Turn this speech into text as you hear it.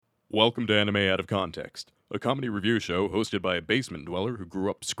Welcome to Anime Out of Context, a comedy review show hosted by a basement dweller who grew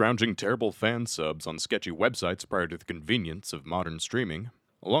up scrounging terrible fan subs on sketchy websites prior to the convenience of modern streaming,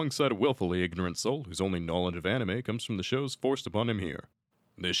 alongside a willfully ignorant soul whose only knowledge of anime comes from the shows forced upon him here.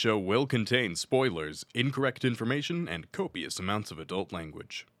 This show will contain spoilers, incorrect information, and copious amounts of adult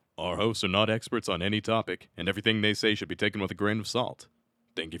language. Our hosts are not experts on any topic, and everything they say should be taken with a grain of salt.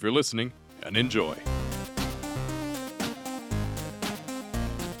 Thank you for listening, and enjoy.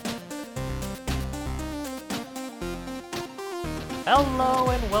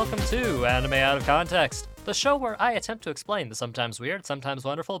 Hello and welcome to Anime Out of Context, the show where I attempt to explain the sometimes weird, sometimes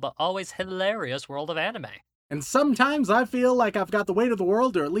wonderful, but always hilarious world of anime. And sometimes I feel like I've got the weight of the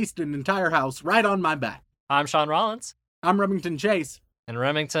world, or at least an entire house, right on my back. I'm Sean Rollins. I'm Remington Chase. And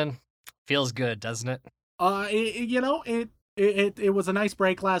Remington, feels good, doesn't it? It was a nice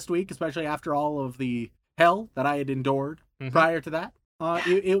break last week, especially after all of the hell that I had endured prior to that.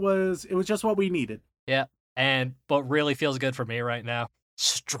 It was just what we needed. Yeah. And what really feels good for me right now,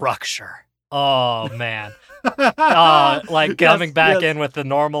 structure. Oh, man. Coming back in with the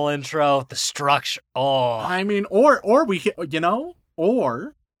normal intro, the structure. Oh. I mean, or we, No.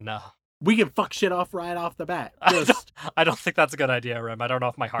 We can fuck shit off right off the bat. I don't think that's a good idea, Rem. I don't know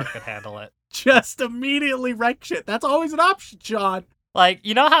if my heart could handle it. Just immediately wreck shit. That's always an option, Sean. Like,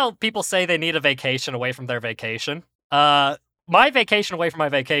 you know how people say they need a vacation away from their vacation? My vacation away from my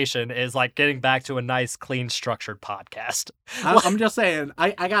vacation is like getting back to a nice, clean, structured podcast. I'm just saying,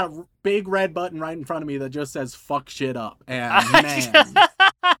 I got a big red button right in front of me that just says fuck shit up. And man.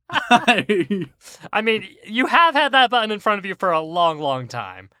 I mean, you have had that button in front of you for a long, long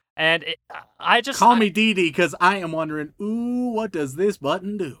time. And Call me Dee Dee, because I am wondering, what does this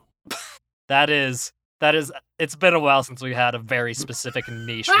button do? That is, it's been a while since we had a very specific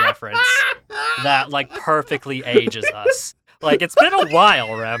niche reference that, like, perfectly ages us. Like, it's been a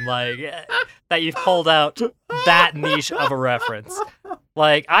while, Rem, like, that you've pulled out that niche of a reference.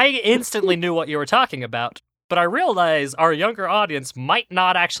 Like, I instantly knew what you were talking about, but I realize our younger audience might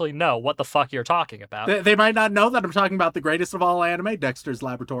not actually know what the fuck you're talking about. They might not know that I'm talking about the greatest of all anime, Dexter's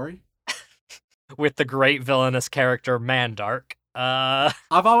Laboratory. With the great villainous character, Mandark. I've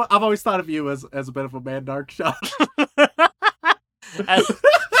always thought of you as a bit of a Mandark shot.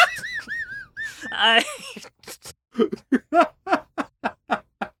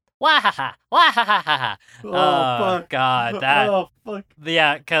 Wahaha! Wahaha! Fuck. God, that. Oh, fuck.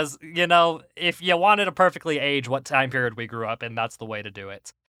 Yeah, because, you know, if you wanted to perfectly age what time period we grew up in, that's the way to do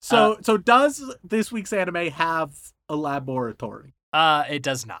it. So does this week's anime have a laboratory? It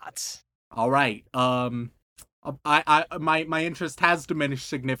does not. All right. My interest has diminished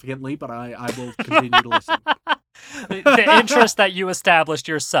significantly, but I will continue to listen. The interest that you established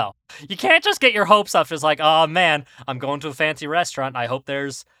yourself. You can't just get your hopes up. Just like, oh man, I'm going to a fancy restaurant. I hope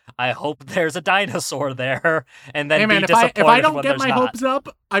there's a dinosaur there, and then be disappointed if I don't when get there's my not. hopes up,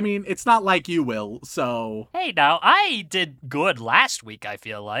 I mean, it's not like you will. So Hey, now I did good last week. I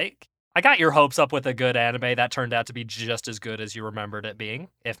feel like I got your hopes up with a good anime that turned out to be just as good as you remembered it being,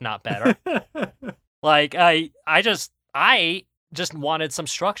 if not better. Like I just wanted some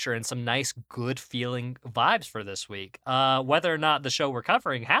structure and some nice, good feeling vibes for this week. Whether or not the show we're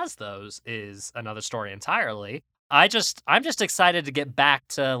covering has those is another story entirely. I'm just excited to get back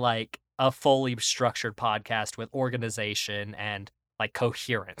to like a fully structured podcast with organization and like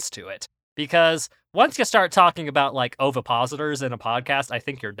coherence to it. Because once you start talking about like ovipositors in a podcast, I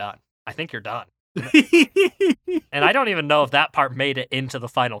think you're done. And I don't even know if that part made it into the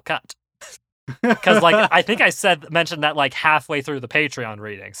final cut. Because, like, I think I mentioned that, like, halfway through the Patreon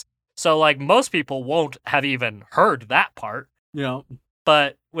readings. So, like, most people won't have even heard that part. Yeah.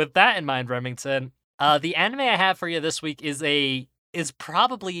 But with that in mind, Remington, the anime I have for you this week is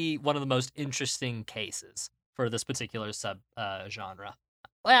probably one of the most interesting cases for this particular genre.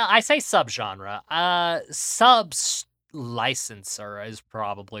 Well, I say subgenre. Sub-licensor is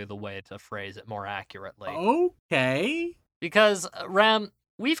probably the way to phrase it more accurately. Okay. Because, Rem,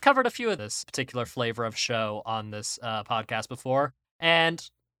 we've covered a few of this particular flavor of show on this podcast before, and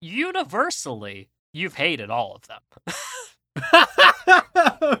universally, you've hated all of them.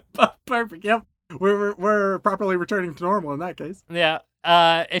 Perfect. Yep. We're properly returning to normal in that case. Yeah.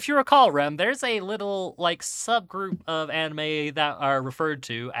 If you recall, Rem, there's a little like subgroup of anime that are referred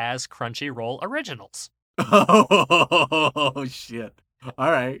to as Crunchyroll originals. Oh shit.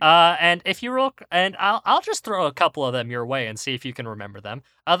 All right. And if you I'll just throw a couple of them your way and see if you can remember them.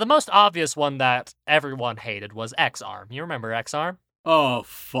 The most obvious one that everyone hated was X-Arm. You remember X-Arm? Oh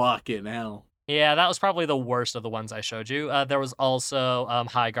fucking hell. Yeah, that was probably the worst of the ones I showed you. There was also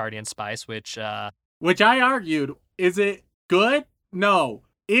High Guardian Spice, which I argued, is it good? No.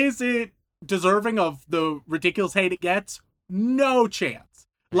 Is it deserving of the ridiculous hate it gets? No chance.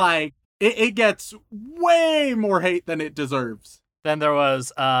 Like, it gets way more hate than it deserves. Then there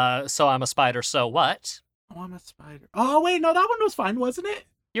was So I'm a Spider, So What? Oh, I'm a spider. Oh, wait, no, that one was fine, wasn't it?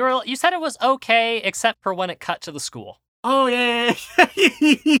 You said it was okay, except for when it cut to the school. Oh, yeah.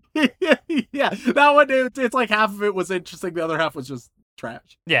 Yeah, that one, it's like half of it was interesting, the other half was just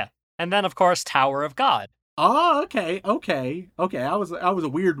trash. Yeah. And then, of course, Tower of God. Oh, okay. I was a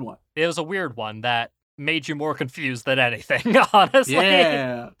weird one. It was a weird one that made you more confused than anything, honestly.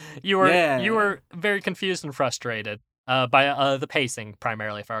 Yeah. You were very confused and frustrated by the pacing,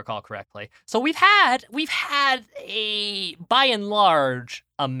 primarily, if I recall correctly. So we've had a, by and large,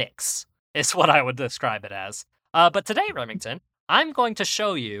 a mix, is what I would describe it as. But today, Remington, I'm going to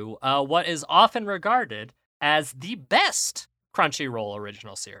show you what is often regarded as the best Crunchyroll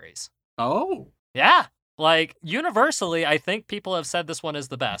original series. Oh. Yeah. Like, universally, I think people have said this one is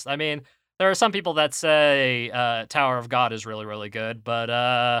the best. I mean, there are some people that say Tower of God is really, really good, but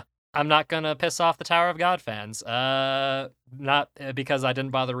I'm not going to piss off the Tower of God fans. Not because I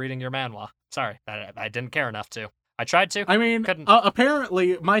didn't bother reading your manhwa. Sorry, I didn't care enough to. I tried to. I mean, couldn't.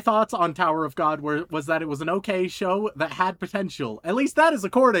 Apparently, my thoughts on Tower of God was that it was an okay show that had potential. At least that is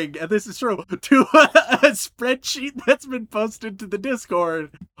according, and this is true, to a spreadsheet that's been posted to the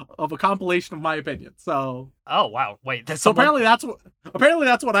Discord of a compilation of my opinions. So. Oh wow! Wait. Apparently that's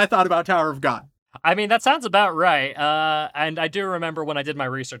what I thought about Tower of God. I mean, that sounds about right. And I do remember when I did my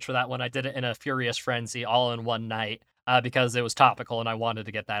research for that one, I did it in a furious frenzy all in one night because it was topical and I wanted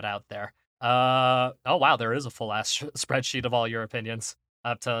to get that out there. Oh wow, there is a full ass spreadsheet of all your opinions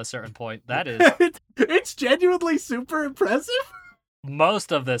up to a certain point. That is, it's genuinely super impressive.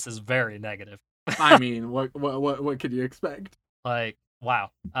 Most of this is very negative. I mean, what could you expect? Like,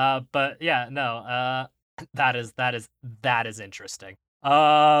 wow. But yeah, no. That is interesting.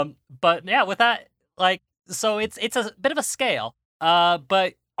 But yeah, with that, like, so it's a bit of a scale.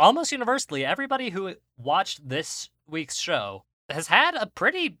 But almost universally, everybody who watched this week's show has had a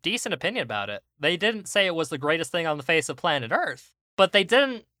pretty decent opinion about it. They didn't say it was the greatest thing on the face of planet Earth, but they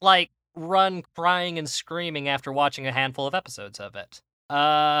didn't, like, run crying and screaming after watching a handful of episodes of it.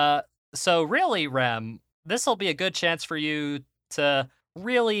 So really, Rem, this will be a good chance for you to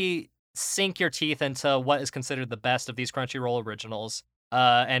really sink your teeth into what is considered the best of these Crunchyroll originals,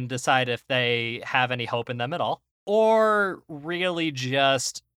 and decide if they have any hope in them at all, or really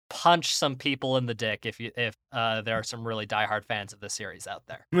just punch some people in the dick if there are some really diehard fans of this series out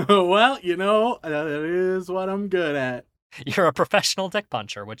there. Well, that is what I'm good at. You're a professional dick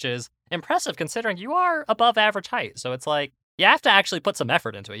puncher, which is impressive considering you are above average height. So it's like, you have to actually put some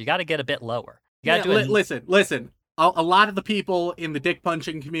effort into it. You got to get a bit lower. You got to do it. Listen. A lot of the people in the dick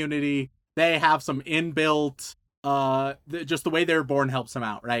punching community, they have some inbuilt, just the way they're born helps them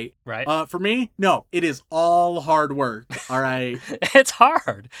out, right? Right. For me, no, it is all hard work. All right. It's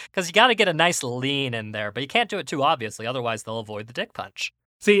hard because you got to get a nice lean in there, but you can't do it too obviously. Otherwise, they'll avoid the dick punch.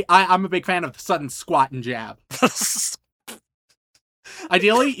 See, I'm a big fan of the sudden squat and jab.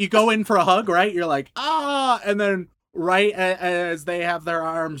 Ideally, you go in for a hug, right? You're like, and then right as they have their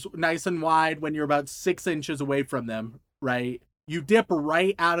arms nice and wide when you're about 6 inches away from them, right? You dip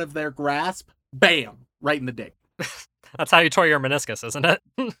right out of their grasp, bam, right in the dick. That's how you tore your meniscus, isn't it?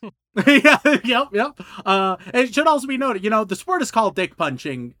 Yeah, yep. It should also be noted, the sport is called dick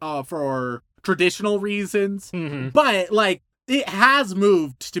punching for traditional reasons, but, like, it has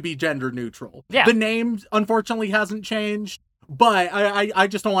moved to be gender neutral. Yeah. The name, unfortunately, hasn't changed. But I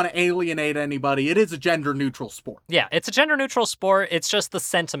just don't want to alienate anybody. It is a gender-neutral sport. Yeah, it's a gender-neutral sport. It's just the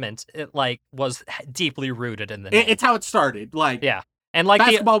sentiment, was deeply rooted in the name. It's how it started. Like, yeah. And like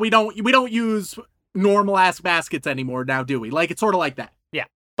basketball, we don't use normal-ass baskets anymore now, do we? Like, it's sort of like that. Yeah.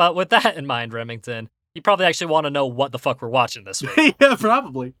 But with that in mind, Remington, you probably actually want to know what the fuck we're watching this week. Yeah,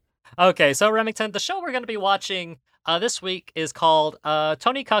 probably. Okay, so Remington, the show we're going to be watching this week is called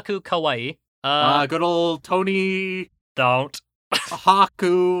Tonikaku Kawaii. Good old Tony... Don't.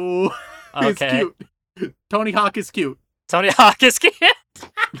 Haku is cute. Tony Hawk is cute. Tony Hawk is cute.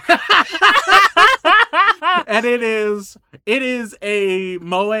 And it is a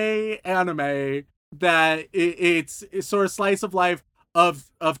moe anime that it's sort of slice of life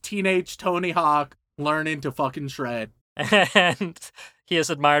of teenage Tony Hawk learning to fucking shred. And he is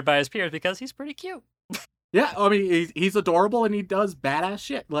admired by his peers because he's pretty cute. Yeah, I mean, he's adorable and he does badass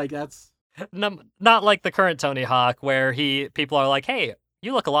shit. Like, that's... Not like the current Tony Hawk, where people are like, "Hey,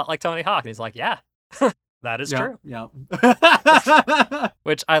 you look a lot like Tony Hawk," and he's like, "Yeah, that is true." Yeah.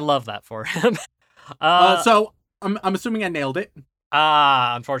 Which I love that for him. So I'm assuming I nailed it.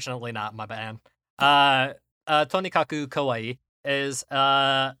 Unfortunately not, my bad. Tonikaku Kawaii is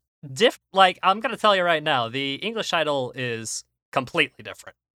I'm gonna tell you right now, the English title is completely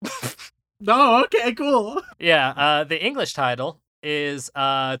different. Oh, okay, cool. Yeah, the English title is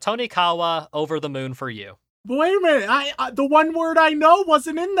Tonikawa Over the Moon for You. But wait a minute, I the one word I know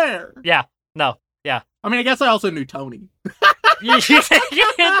wasn't in there. Yeah, no, yeah. I mean, I guess I also knew Tony.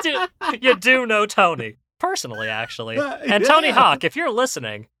 you do know Tony personally, actually. And Tony Yeah. Hawk, if you're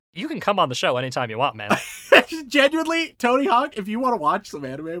listening, you can come on the show anytime you want, man. Genuinely, Tony Hawk, if you want to watch some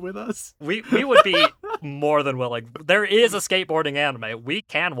anime with us. We would be more than willing. There is a skateboarding anime. We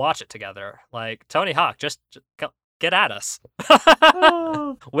can watch it together. Like Tony Hawk, just get at us.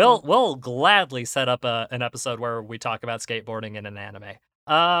 Oh, We'll gladly set up an episode where we talk about skateboarding in an anime.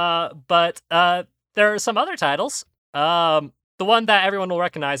 But there are some other titles. The one that everyone will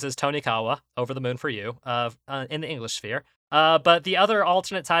recognize is Tonikawa Over the Moon for You, in the English sphere. But the other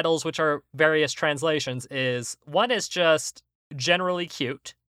alternate titles, which are various translations, is one is just Generally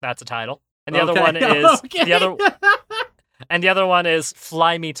Cute. That's a title, and the other one is the other one is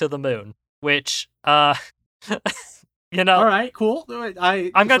Fly Me to the Moon, which All right, cool.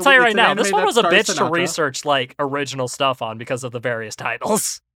 I'm gonna tell you right now, this one was a bitch to research like original stuff on because of the various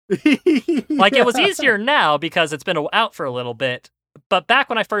titles. Like it was easier now because it's been out for a little bit, but back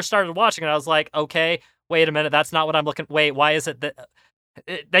when I first started watching it, I was like, okay, wait a minute, that's not what I'm looking. Wait, why is it that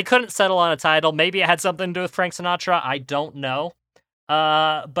they couldn't settle on a title? Maybe it had something to do with Frank Sinatra. I don't know.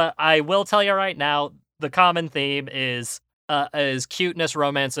 But I will tell you right now, the common theme is cuteness,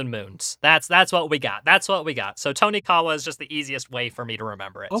 romance, and moons. That's what we got. That's what we got. So Tonikawa is just the easiest way for me to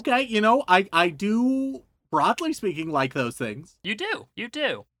remember it. Okay, I do, broadly speaking, like those things. You do.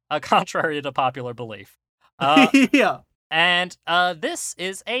 Contrary to popular belief. Yeah. And this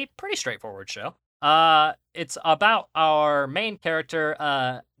is a pretty straightforward show. It's about our main character,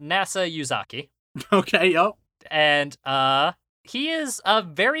 Nasa Yuzaki. Okay, yep. And he is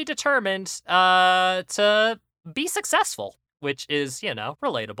very determined to be successful, which is,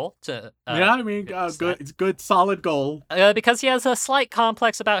 relatable to... yeah, I mean, good. It's good, solid goal. Because he has a slight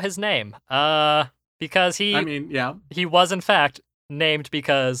complex about his name. Because he was, in fact, named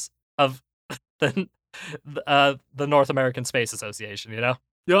because of the North American Space Association,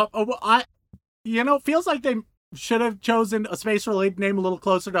 Yep. Feels like they should have chosen a space-related name a little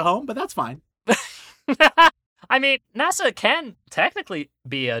closer to home, but that's fine. I mean, NASA can technically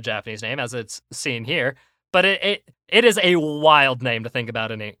be a Japanese name, as it's seen here, but it is a wild name to think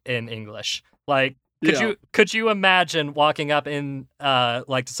about in English. Like, could you imagine walking up in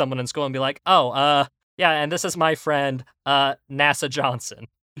to someone in school and be like, oh, yeah, and this is my friend, NASA Johnson,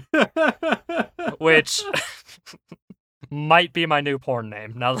 which might be my new porn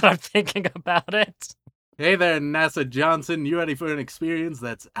name now that I'm thinking about it. Hey there, NASA Johnson. You ready for an experience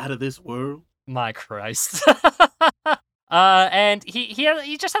that's out of this world? My Christ. And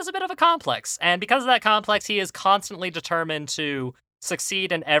he just has a bit of a complex. And because of that complex, he is constantly determined to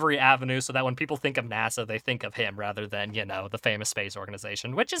succeed in every avenue so that when people think of NASA, they think of him rather than, the famous space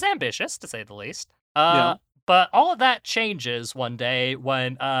organization, which is ambitious, to say the least. But all of that changes one day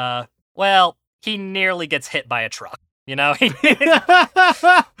when, he nearly gets hit by a truck. As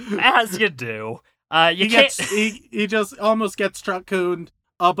you do. He just almost gets truck-cooned.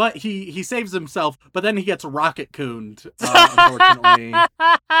 But he saves himself, but then he gets rocket-cooned, unfortunately.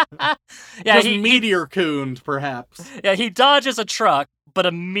 Yeah, just meteor-cooned, perhaps. Yeah, he dodges a truck, but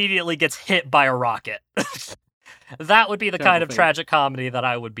immediately gets hit by a rocket. That would be the kind of tragic comedy that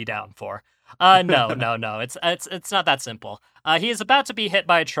I would be down for. No. It's not that simple. He is about to be hit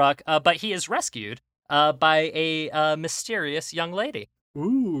by a truck, but he is rescued by a mysterious young lady.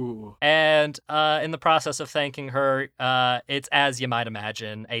 Ooh. And in the process of thanking her, it's, as you might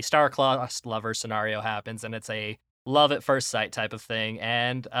imagine, a star-crossed lover scenario happens, and it's a love at first sight type of thing.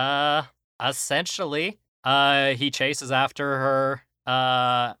 And essentially, he chases after her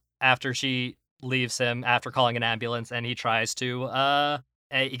after she leaves him, after calling an ambulance, and he tries to...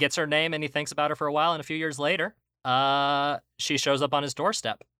 he gets her name, and he thinks about her for a while, and a few years later, she shows up on his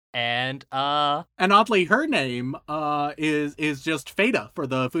doorstep. And oddly, her name is just Feda for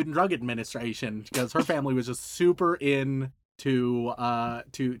the Food and Drug Administration, because her family was just super into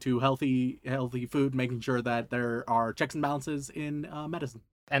healthy food, making sure that there are checks and balances in medicine.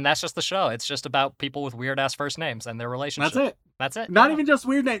 And that's just the show. It's just about people with weird ass first names and their relationship. That's it. Not even just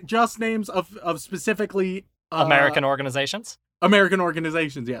weird names, just names of specifically American organizations. American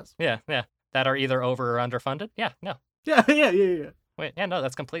organizations, yes. Yeah. That are either over or underfunded. Yeah. Yeah. Wait, yeah, no,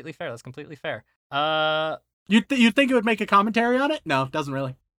 that's completely fair. You think it would make a commentary on it? No, it doesn't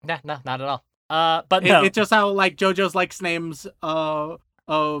really. Nah, no, not at all. But no. It's just how, like, JoJo's likes names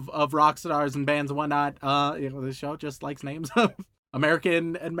rock stars and bands and whatnot. This show just likes names of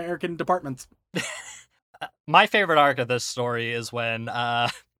American departments. My favorite arc of this story is when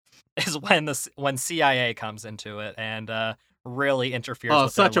when CIA comes into it and really interferes. Oh,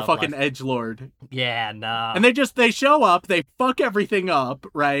 with such their a love fucking life. edgelord. Yeah, nah. And they show up, they fuck everything up,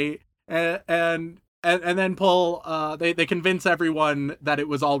 right? And then pull. They convince everyone that it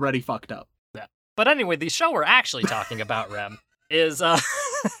was already fucked up. Yeah. But anyway, the show we're actually talking about, Rem, is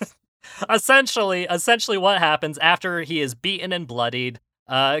essentially what happens after he is beaten and bloodied.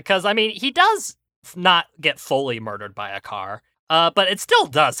 Because I mean, he does not get fully murdered by a car, but it still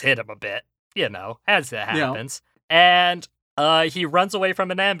does hit him a bit, as it happens. Yeah. And he runs away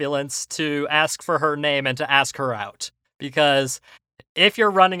from an ambulance to ask for her name and to ask her out. Because if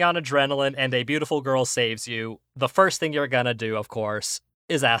you're running on adrenaline and a beautiful girl saves you, the first thing you're gonna do, of course,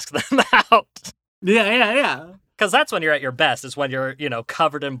 is ask them out. Yeah. Because that's when you're at your best, is when you're,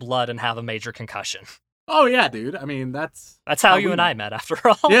 covered in blood and have a major concussion. Oh, yeah, dude. I mean, that's how you and I met, after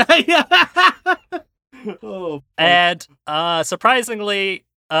all. Yeah. Oh. And surprisingly,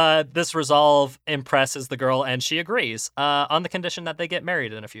 this resolve impresses the girl, and she agrees on the condition that they get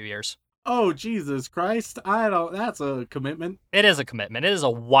married in a few years. Oh, Jesus Christ. That's a commitment. It is a commitment. It is a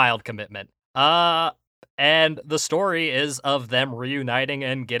wild commitment. And the story is of them reuniting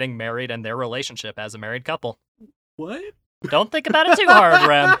and getting married and their relationship as a married couple. What? Don't think about it too hard,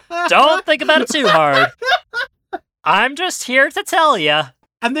 Rem. Don't think about it too hard. I'm just here to tell you.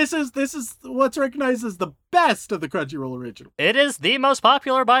 And this is what's recognized as the best of the Crunchyroll original. It is the most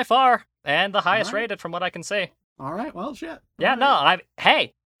popular by far, and the highest rated from what I can see. All right, well, shit. Yeah, no,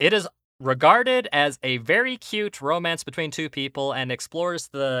 it is regarded as a very cute romance between two people and explores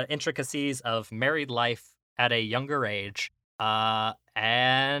the intricacies of married life at a younger age.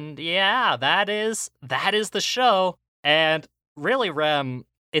 And yeah, that is the show. And really, Rem,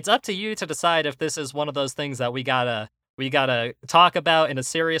 it's up to you to decide if this is one of those things that we gotta talk about in a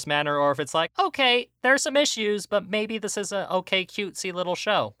serious manner, or if it's like, okay, there's some issues, but maybe this is a okay, cutesy little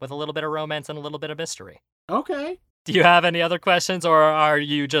show with a little bit of romance and a little bit of mystery. Okay. Do you have any other questions, or are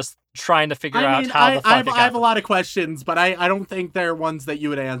you just trying to figure out how the fuck I have a lot of questions, but I don't think they're ones that you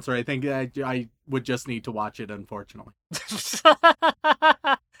would answer. I think I would just need to watch it, unfortunately.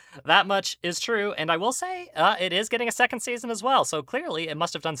 That much is true, and I will say it is getting a second season as well, so clearly it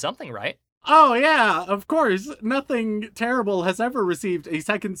must have done something right. Oh, yeah, of course. Nothing terrible has ever received a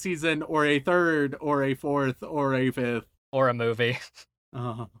second season, or a third, or a fourth, or a fifth. Or a movie.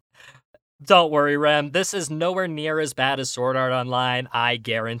 Uh-huh. Don't worry, Rem. This is nowhere near as bad as Sword Art Online. I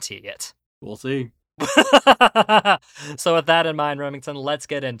guarantee it. We'll see. So with that in mind, Remington, let's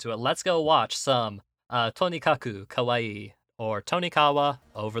get into it. Let's go watch some Tonikaku Kawaii, or Tonikawa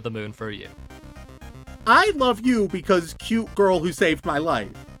Over the Moon for You. I love you because cute girl who saved my life.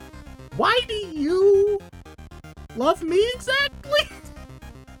 Why do you love me exactly?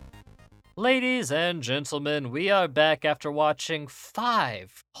 Ladies and gentlemen, we are back after watching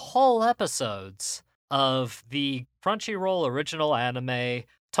 5 whole episodes of the Crunchyroll original anime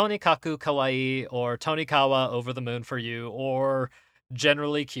Tonikaku Kawaii, or Tonikawa Over the Moon for You, or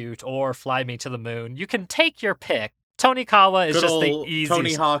Generally Cute, or Fly Me to the Moon. You can take your pick. Tonikawa is Good just the old easiest.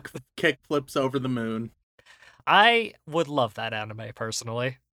 Tony Hawk kick flips over the moon. I would love that anime,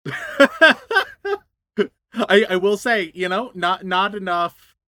 personally. I will say, not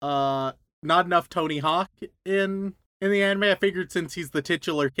enough Tony Hawk in the anime. I figured since he's the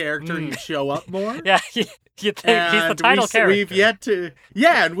titular character, he'd show up more. Yeah, you think he's the title character.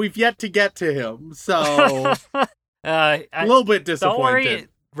 We've yet to get to him. So a little bit disappointed. Don't worry,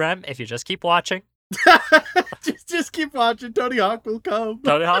 Rem, if you just keep watching. just keep watching. Tony Hawk will come.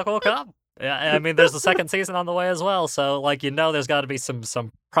 Tony Hawk will come. Yeah, I mean, there's a second season on the way as well, so there's got to be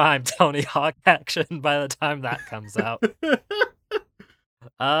some prime Tony Hawk action by the time that comes out.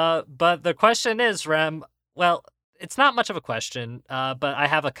 But the question is, Rem, well, it's not much of a question, but I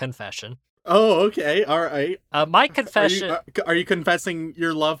have a confession. Oh, okay, all right. My confession... Are you confessing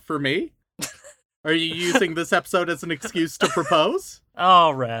your love for me? Are you using this episode as an excuse to propose?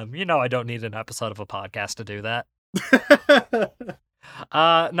 Oh, Rem, I don't need an episode of a podcast to do that.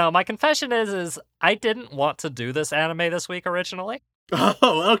 No, my confession is I didn't want to do this anime this week originally.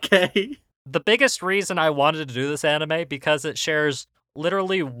 Oh, okay. The biggest reason I wanted to do this anime, because it shares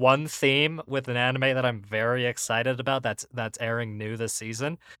literally one theme with an anime that I'm very excited about that's airing new this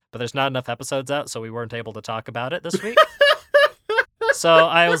season, but there's not enough episodes out, so we weren't able to talk about it this week. So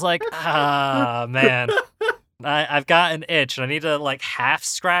I was like, man, I've got an itch, and I need to half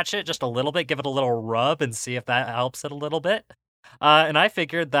scratch it just a little bit, give it a little rub, and see if that helps it a little bit. And I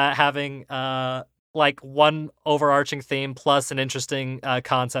figured that having like one overarching theme plus an interesting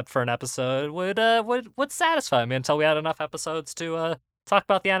concept for an episode would satisfy me until we had enough episodes to talk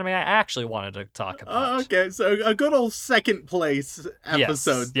about the anime I actually wanted to talk about. Okay, so a good old second place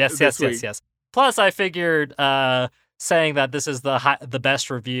episode. Yes. Plus, I figured saying that this is the best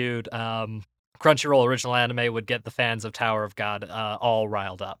reviewed Crunchyroll original anime would get the fans of Tower of God all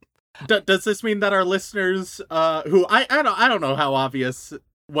riled up. Does this mean that our listeners, who I don't know how obvious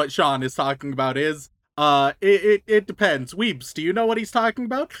what Sean is talking about is? It depends. Weebs, do you know what he's talking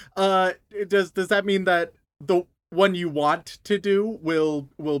about? Does that mean that the one you want to do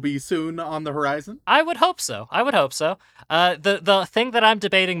will be soon on the horizon? I would hope so. The thing that I'm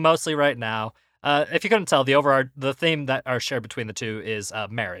debating mostly right now, if you couldn't tell, the theme that are shared between the two is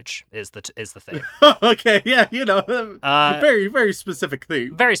marriage is the theme. Okay, yeah, very very specific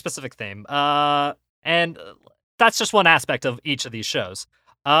theme. Very specific theme. And that's just one aspect of each of these shows.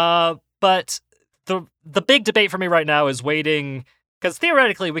 But the big debate for me right now is waiting, because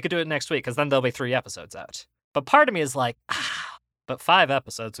theoretically we could do it next week, because then there'll be 3 episodes out. But part of me is like, but 5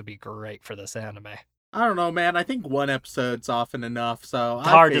 episodes would be great for this anime. I don't know, man. I think 1 episode's often enough, so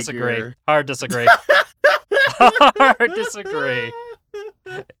Hard disagree. Hard disagree.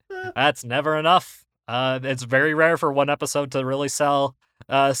 That's never enough. It's very rare for 1 episode to really sell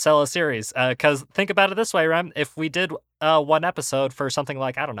a series. Because think about it this way, Rem. If we did 1 episode for something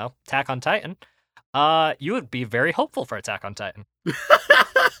like, I don't know, Attack on Titan, you would be very hopeful for Attack on Titan.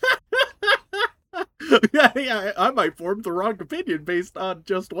 yeah, I might form the wrong opinion based on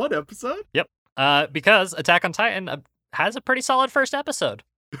just 1 episode. Yep. Because Attack on Titan has a pretty solid first episode.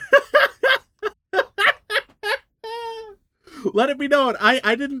 Let it be known,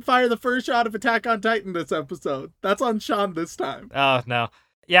 I didn't fire the first shot of Attack on Titan this episode. That's on Sean this time. Oh, no.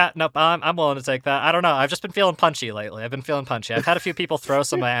 Yeah, nope, I'm willing to take that. I don't know. I've just been feeling punchy lately. I've had a few people throw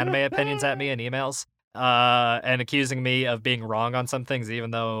some of my anime opinions at me in emails, and accusing me of being wrong on some things,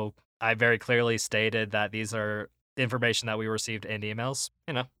 even though I very clearly stated that these are information that we received in emails.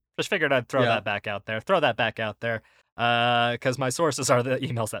 Just figured I'd throw that back out there. Because my sources are the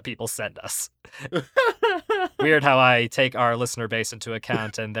emails that people send us. Weird how I take our listener base into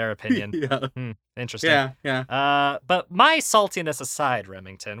account and their opinion. Yeah. Interesting. Yeah. But my saltiness aside,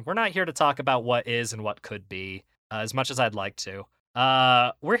 Remington, we're not here to talk about what is and what could be, as much as I'd like to.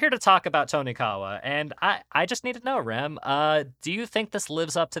 We're here to talk about Tonikawa, and I just need to know, Rem, do you think this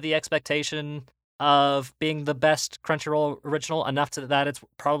lives up to the expectation of being the best Crunchyroll original enough to that it's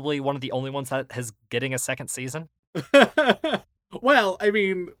probably one of the only ones that is getting a second season? Well, I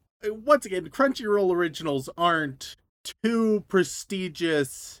mean, once again, Crunchyroll originals aren't too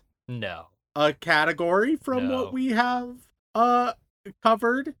prestigious a category from what we have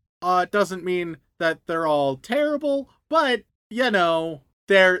covered. Doesn't mean that they're all terrible, but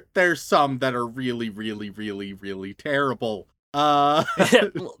there's some that are really, really, really, really terrible.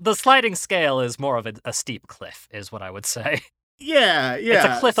 The sliding scale is more of a steep cliff, is what I would say. Yeah. It's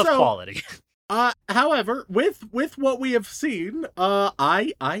a cliff of quality. However, with what we have seen,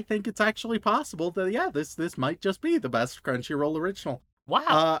 I think it's actually possible that this might just be the best Crunchyroll original.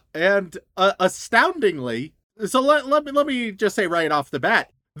 Wow. And astoundingly, so let me just say right off the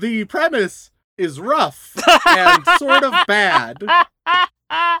bat, the premise is rough and sort of bad.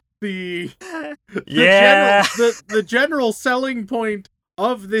 The general selling point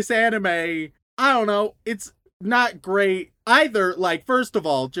of this anime, I don't know, it's not great either. Like, first of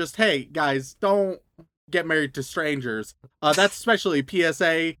all, just, hey guys, don't get married to strangers. That's especially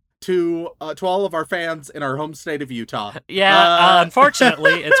PSA to all of our fans in our home state of Utah. Yeah,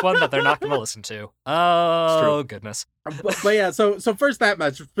 unfortunately, it's one that they're not going to listen to. Oh goodness. But yeah, so first that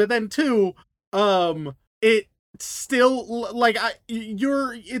much, but then 2, it still, like,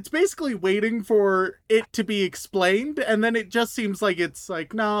 it's basically waiting for it to be explained, and then it just seems like it's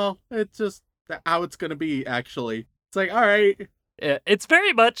like, no, it's just how it's gonna be. Actually, it's like, all right. Yeah, it's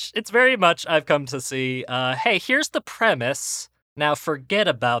very much I've come to see, hey, here's the premise, now forget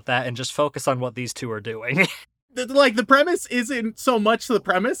about that and just focus on what these two are doing. Like, the premise isn't so much the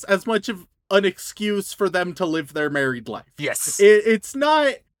premise as much of an excuse for them to live their married life. Yes. It's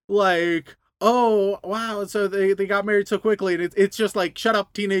not like, oh, wow, so they got married so quickly, and it's just like, shut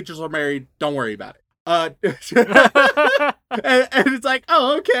up, teenagers are married, don't worry about it. And it's like,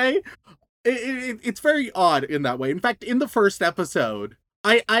 oh, okay. It's very odd in that way. In fact, in the first episode,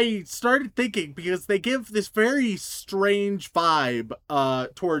 I started thinking, because they give this very strange vibe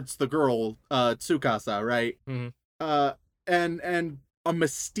towards the girl, Tsukasa, right? Mm-hmm. And a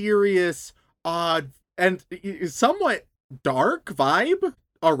mysterious, odd, and somewhat dark vibe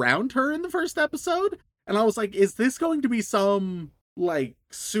around her in the first episode. And I was like, is this going to be some like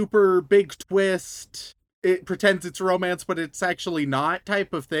super big twist. It pretends it's romance, but it's actually not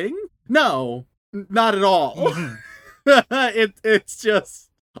type of thing. No, not at all. It's just,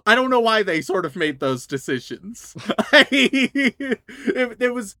 I don't know why they sort of made those decisions.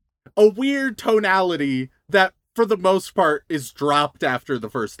 It was a weird tonality that, for the most part, is dropped after the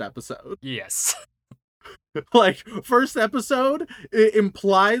first episode. Yes. Like, first episode, it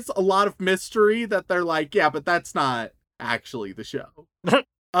implies a lot of mystery that they're like, yeah, but that's not actually the show. But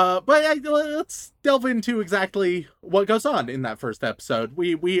let's delve into exactly what goes on in that first episode.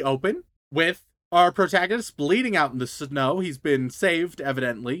 We open with our protagonist bleeding out in the snow. He's been saved,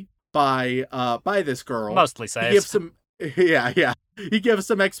 evidently, by this girl. Mostly He saved. gives some, yeah. He gives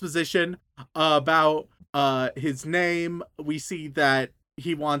some exposition about his name. We see that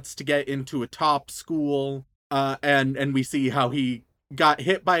he wants to get into a top school, and we see how he got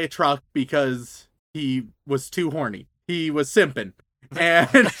hit by a truck because he was too horny. He was simping.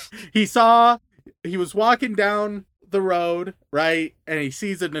 And he was walking down the road, right? And he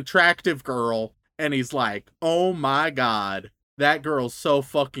sees an attractive girl, and he's like, oh my god, that girl's so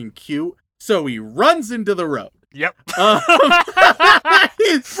fucking cute. So he runs into the road. Yep.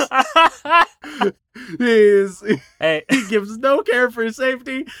 Hey. He gives no care for his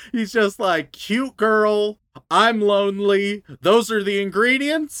safety. He's just like, cute girl, I'm lonely. Those are the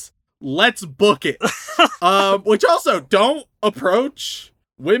ingredients. Let's book it. Which also, don't approach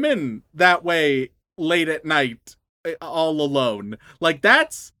women that way late at night, all alone. Like,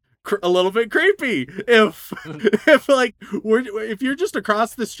 that's a little bit creepy. If you're just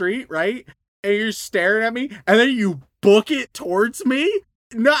across the street, right, and you're staring at me, and then you book it towards me,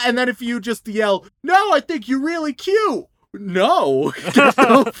 no, and then if you just yell, "No, I think you're really cute," no, get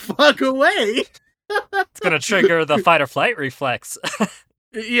the fuck away. It's gonna trigger the fight or flight reflex.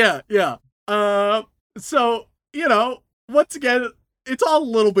 Yeah. So, once again, it's all a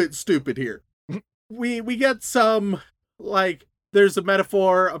little bit stupid here. We get some, like, there's a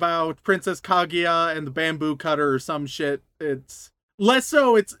metaphor about Princess Kaguya and the bamboo cutter or some shit. It's less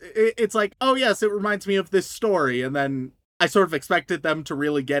so, it's like, oh yes, it reminds me of this story, and then I sort of expected them to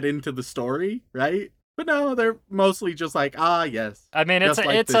really get into the story, right? But no, they're mostly just like, yes. I mean, it's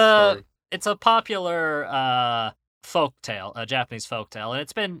a popular folktale, a Japanese folktale, and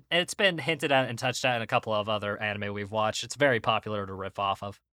it's been hinted at and touched at in a couple of other anime we've watched. It's very popular to riff off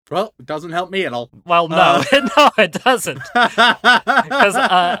of. Well, it doesn't help me at all. Well, no, no, it doesn't. Because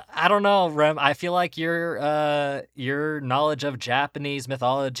I don't know, Rem. I feel like your knowledge of Japanese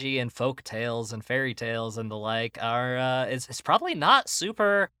mythology and folk tales and fairy tales and the like is probably not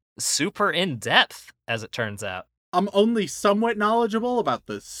super in depth, as it turns out. I'm only somewhat knowledgeable about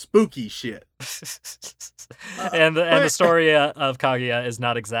the spooky shit. And the story of Kaguya is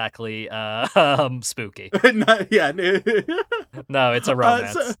not exactly spooky. Yeah. No, it's a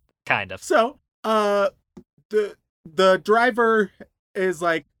romance, kind of. So, the driver is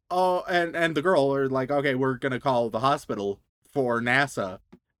like, oh, and the girl are like, okay, we're gonna call the hospital for NASA,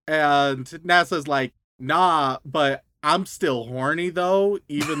 and NASA's like, nah, but I'm still horny though,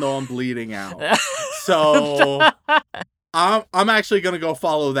 even though I'm bleeding out. So I'm actually gonna go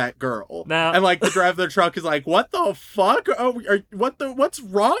follow that girl. Now, and like the driver of the truck is like, what the fuck? Oh, what's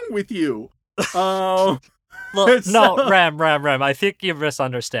wrong with you? Look, no, Ram. I think you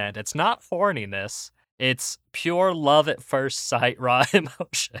misunderstand. It's not horniness. It's pure love at first sight, raw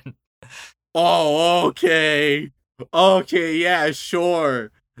emotion. Oh, okay, yeah,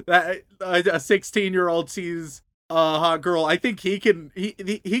 sure. That a 16-year-old sees a hot girl. I think he can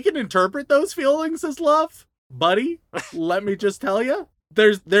interpret those feelings as love, buddy. Let me just tell you,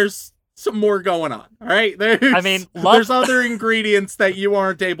 there's some more going on. All right, there's other ingredients that you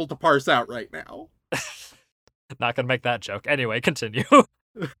aren't able to parse out right now. Not gonna make that joke. Anyway, continue.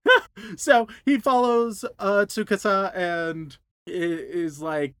 So he follows Tsukasa and is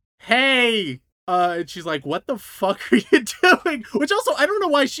like, hey, and she's like, what the fuck are you doing? Which also, I don't know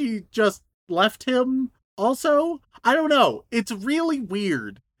why she just left him. Also, I don't know. It's really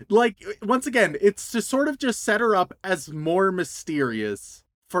weird. Like, once again, it's to sort of just set her up as more mysterious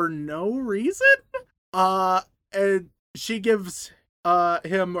for no reason. And she gives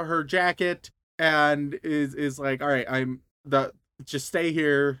him her jacket and is like, all right, just stay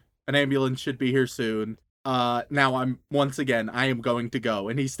here. An ambulance should be here soon. Now I am going to go.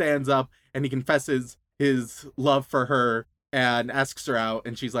 And he stands up and he confesses his love for her and asks her out.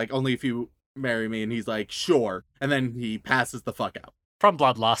 And she's like, only if you marry me. And he's like, sure. And then he passes the fuck out. From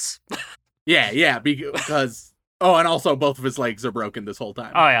blood loss. Yeah, because... Oh, and also both of his legs are broken this whole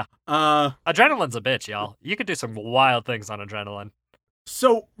time. Oh, yeah. Adrenaline's a bitch, y'all. You could do some wild things on adrenaline.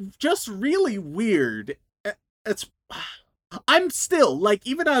 So, just really weird. It's... I'm still, like,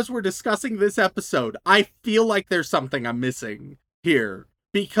 even as we're discussing this episode, I feel like there's something I'm missing here.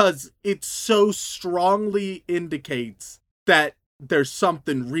 Because it so strongly indicates that there's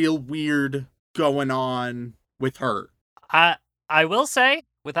something real weird going on with her. I will say,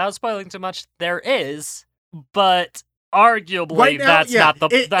 without spoiling too much, there is, but arguably Right now, that's yeah,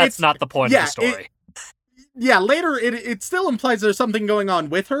 not the point of the story. Later it still implies there's something going on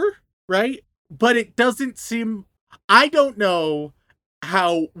with her, right? But it doesn't seem, I don't know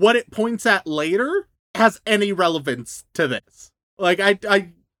how what it points at later has any relevance to this. Like,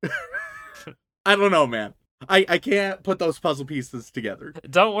 I don't know, man. I can't put those puzzle pieces together.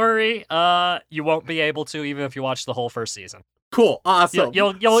 Don't worry, you won't be able to even if you watch the whole first season. Cool, awesome.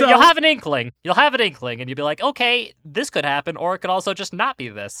 You'll have an inkling. You'll have an inkling, and you'll be like, okay, this could happen, or it could also just not be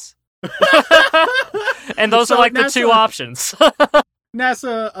this. And those are like the two options.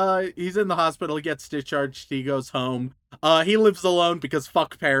 NASA, he's in the hospital, he gets discharged, he goes home. He lives alone because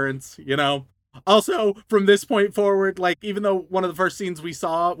fuck parents, you know? Also, from this point forward, like, even though one of the first scenes we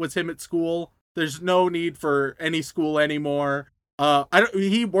saw was him at school, there's no need for any school anymore.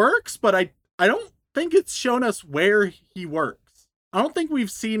 He works, but I don't think it's shown us where he works. I don't think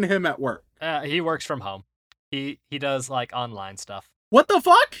we've seen him at work. He works from home. He does, like, online stuff. What the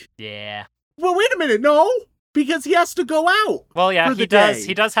fuck? Yeah. Well, wait a minute, no! Because he has to go out. Well, yeah, he does.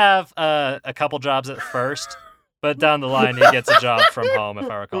 He does have a couple jobs at first, but down the line he gets a job from home, if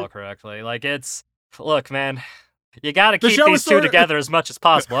I recall correctly. Like, look, man, you gotta keep these two together as much as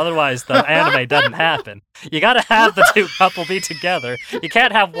possible, otherwise the anime doesn't happen. You gotta have the two couple be together. You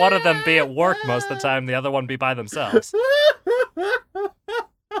can't have one of them be at work most of the time, the other one be by themselves.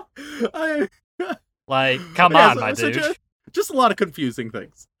 Like, come on, my dude. Just a lot of confusing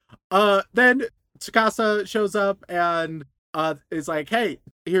things. Then Tsukasa shows up and is like, hey,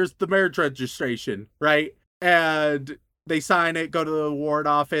 here's the marriage registration, right? And they sign it, go to the ward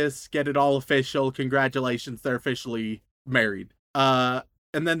office, get it all official. Congratulations, they're officially married. And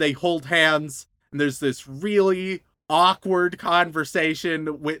then they hold hands, and there's this really awkward conversation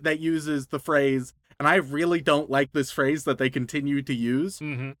that uses the phrase, and I really don't like this phrase that they continue to use,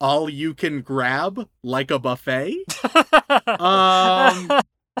 all you can grab like a buffet.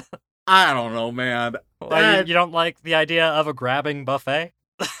 I don't know, man. You don't like the idea of a grabbing buffet?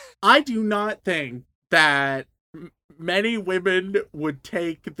 I do not think that many women would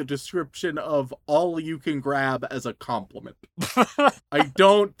take the description of all you can grab as a compliment. I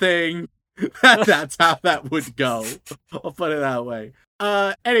don't think that's how that would go. I'll put it that way.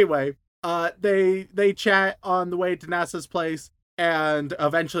 Anyway, they chat on the way to NASA's place, and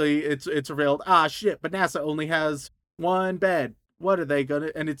eventually it's revealed, shit, but NASA only has one bed. What are they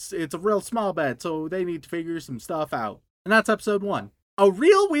gonna? And it's a real small bed, so they need to figure some stuff out. And that's episode 1. A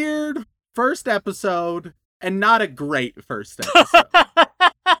real weird first episode, and not a great first episode.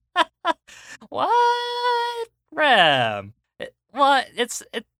 What? Ram?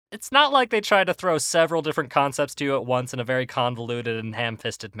 It's not like they tried to throw several different concepts to you at once in a very convoluted and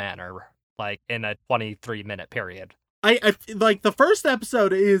ham-fisted manner, like in a 23-minute period. I like the first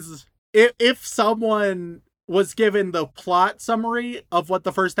episode is if someone was given the plot summary of what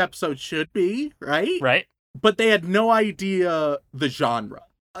the first episode should be, right? Right. But they had no idea the genre.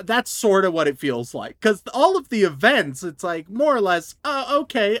 That's sort of what it feels like. Because all of the events, it's like, more or less,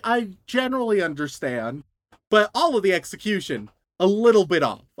 okay, I generally understand. But all of the execution, a little bit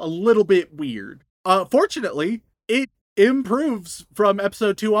off. A little bit weird. Fortunately, it improves from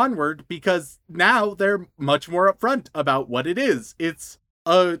episode 2 onward, because now they're much more upfront about what it is. It's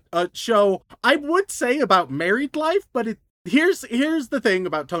a show, I would say, about married life, but here's the thing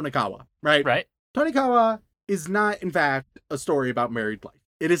about Tonikawa, right? Right. Tonikawa is not, in fact, a story about married life.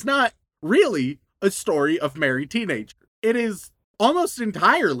 It is not really a story of married teenagers. It is almost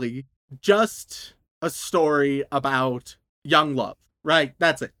entirely just a story about young love, right?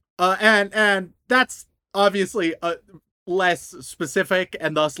 That's it. And that's obviously less specific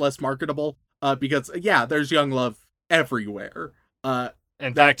and thus less marketable, because, yeah, there's young love everywhere.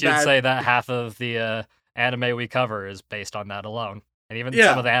 In fact, you'd say that half of the anime we cover is based on that alone. And even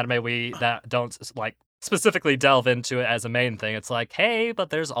some of the anime that don't, like, specifically delve into it as a main thing, it's like, hey, but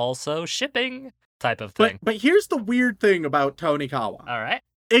there's also shipping type of thing. But here's the weird thing about Tonikawa. All right.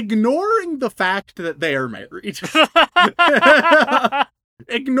 Ignoring the fact that they are married.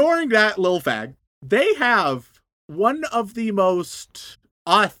 Ignoring that little fact, they have one of the most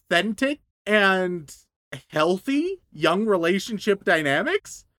authentic and healthy young relationship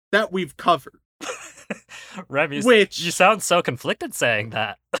dynamics that we've covered. Rem, you sound so conflicted saying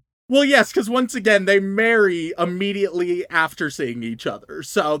that. Well, yes, because once again, they marry immediately after seeing each other.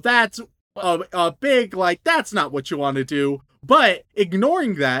 So that's a big, like, that's not what you want to do, but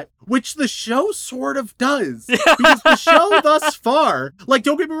ignoring that, which the show sort of does. Because the show thus far, like,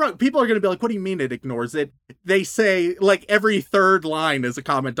 don't get me wrong, people are going to be like, what do you mean it ignores it? They say, like, every third line is a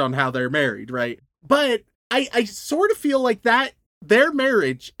comment on how they're married, right? But I sort of feel like that their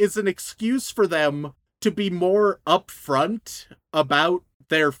marriage is an excuse for them to be more upfront about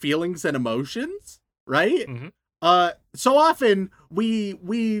their feelings and emotions, right? Mm-hmm. So often we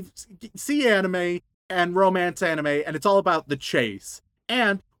see anime and romance anime, and it's all about the chase.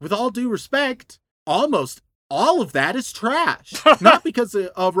 And with all due respect, almost all of that is trash. Not because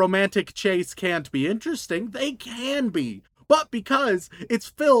a romantic chase can't be interesting, they can be, but because it's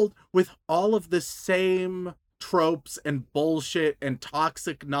filled with all of the same tropes and bullshit and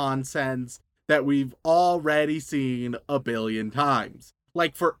toxic nonsense that we've already seen a billion times.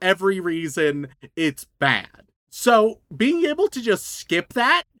 Like, for every reason, it's bad. So being able to just skip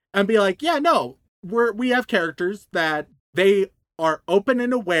that and be like, yeah, no, we have characters that they are open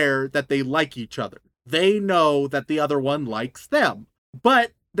and aware that they like each other. They know that the other one likes them,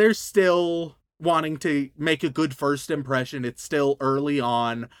 but they're still wanting to make a good first impression. It's still early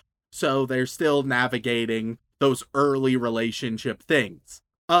on, so they're still navigating those early relationship things.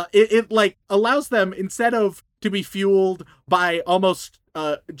 It like allows them, instead of to be fueled by almost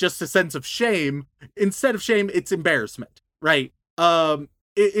just a sense of shame, instead of shame, it's embarrassment, right?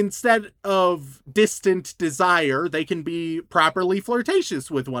 Instead of distant desire, they can be properly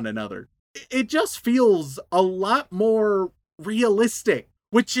flirtatious with one another. It just feels a lot more realistic,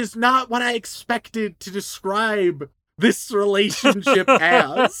 which is not what I expected to describe this relationship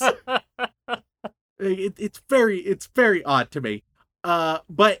as. It's very odd to me.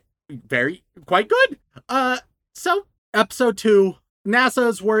 But quite good. So episode 2,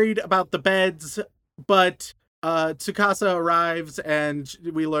 NASA's worried about the beds, but Tsukasa arrives and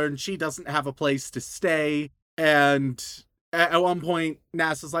we learn she doesn't have a place to stay. And at one point,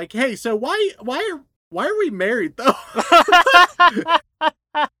 NASA's like, "Hey, so why are we married though?"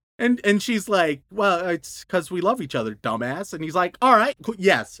 and she's like, "Well, it's because we love each other, dumbass." And he's like, "All right, cool.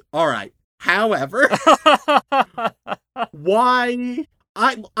 Yes, all right. However, why?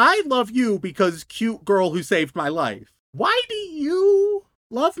 I love you because cute girl who saved my life. Why do you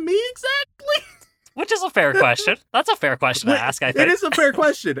love me exactly?" Which is a fair question. That's a fair question to ask, I think. It is a fair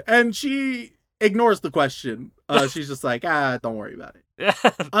question. And she ignores the question. She's just like, don't worry about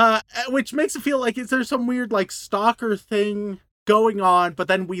it. Which makes it feel like, is there some weird, like, stalker thing going on? But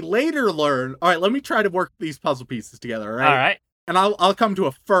then we later learn, all right, let me try to work these puzzle pieces together, all right? All right. And I'll come to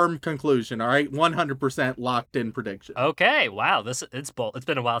a firm conclusion, all right? 100% locked in prediction. Okay, wow, it's bold. It's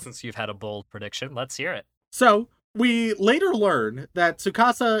been a while since you've had a bold prediction. Let's hear it. So, we later learn that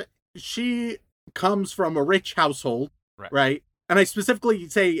Tsukasa, she comes from a rich household, right? And I specifically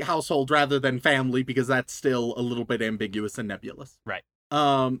say household rather than family because that's still a little bit ambiguous and nebulous. Right.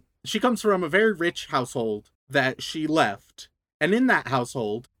 She comes from a very rich household that she left. And in that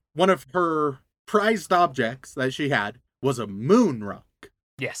household, one of her prized objects that she had was a moon rock.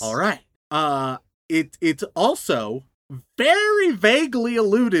 Yes. All right. It's also very vaguely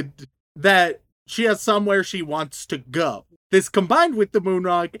alluded that she has somewhere she wants to go. This combined with the moon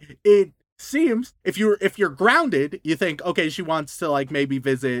rock, it seems if you're grounded, you think, okay, she wants to like maybe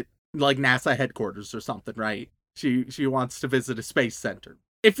visit like NASA headquarters or something, right? She wants to visit a space center.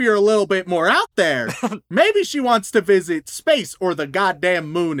 If you're a little bit more out there, maybe she wants to visit space or the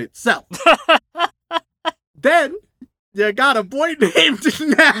goddamn moon itself. Then you got a boy named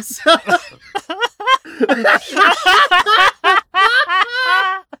NASA.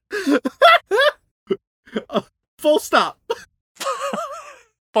 Full stop.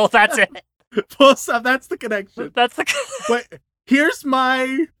 Well, that's it. Full stop. That's the connection. That's the. But here's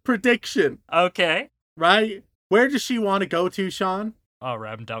my prediction. Okay. Right? Where does she want to go to, Sean? Oh,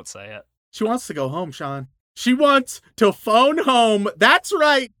 Rem, don't say it. She wants to go home, Sean. She wants to phone home. That's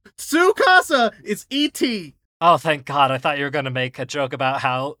right. Tsukasa is E.T. Oh, thank God. I thought you were going to make a joke about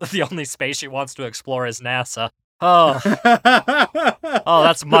how the only space she wants to explore is NASA. Oh. Oh,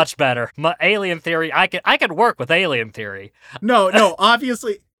 that's much better. Alien theory. I could work with alien theory. No,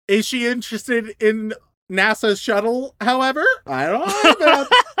 obviously. Is she interested in NASA's shuttle, however? I don't know.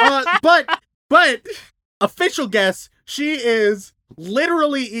 But official guess, she is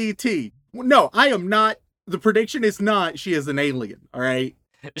literally E.T. No, I am not. The prediction is not she is an alien, all right?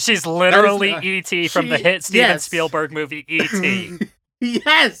 She's literally E.T. from the hit Steven Spielberg movie E.T.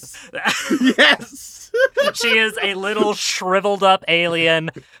 Yes! Yes! She is a little shriveled up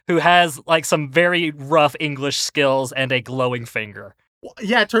alien who has like some very rough English skills and a glowing finger.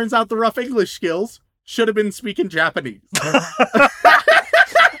 Yeah, it turns out the rough English skills should have been speaking Japanese.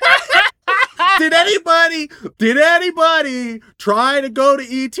 did anybody try to go to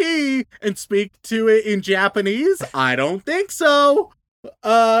ET and speak to it in Japanese? I don't think so.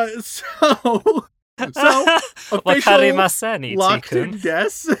 So official Wakarimasen, locked in ET-kun.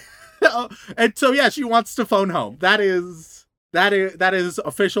 guess. And so yeah, she wants to phone home. That is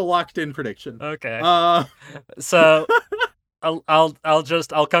official locked in prediction. Okay. So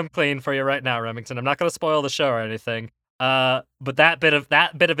I'll come clean for you right now, Remington. I'm not going to spoil the show or anything. But that bit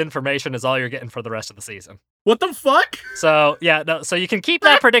of information is all you're getting for the rest of the season. What the fuck? So yeah, no. So you can keep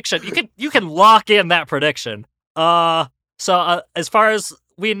that prediction. You can lock in that prediction. So as far as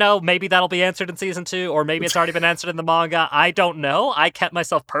we know, maybe that'll be answered in season 2, or maybe it's already been answered in the manga. I don't know. I kept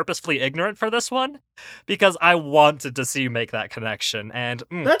myself purposefully ignorant for this one because I wanted to see you make that connection. And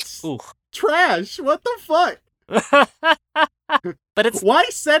that's trash. What the fuck? But it's why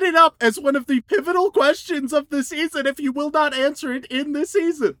set it up as one of the pivotal questions of the season if you will not answer it in this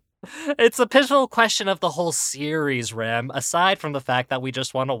season? It's a pivotal question of the whole series, Ram, aside from the fact that we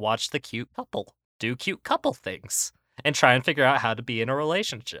just want to watch the cute couple do cute couple things and try and figure out how to be in a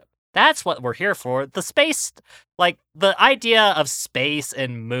relationship. That's what we're here for. The space, like the idea of space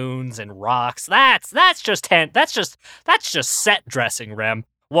and moons and rocks, that's just set dressing, Rem.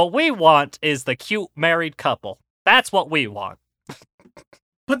 What we want is the cute married couple. That's what we want.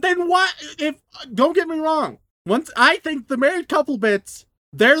 But then what if, don't get me wrong, I think the married couple bits,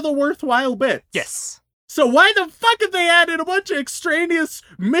 they're the worthwhile bits. Yes. So why the fuck have they added a bunch of extraneous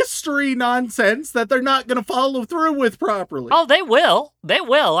mystery nonsense that they're not going to follow through with properly? Oh, they will. They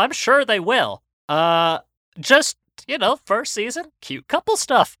will. I'm sure they will. Just, first season, cute couple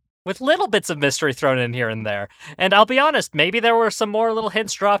stuff with little bits of mystery thrown in here and there. And I'll be honest, maybe there were some more little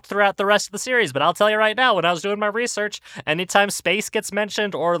hints dropped throughout the rest of the series, but I'll tell you right now, when I was doing my research, anytime space gets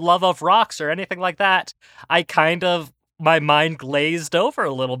mentioned or love of rocks or anything like that, my mind glazed over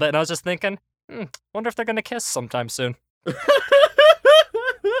a little bit, and I was just thinking, wonder if they're gonna kiss sometime soon.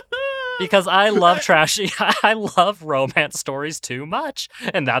 Because I love romance stories too much,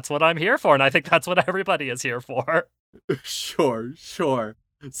 and that's what I'm here for, and I think that's what everybody is here for. Sure.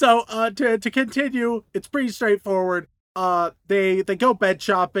 So, to continue, it's pretty straightforward. They go bed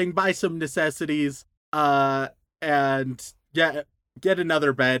shopping, buy some necessities, and get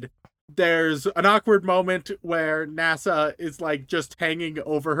another bed. There's an awkward moment where NASA is like just hanging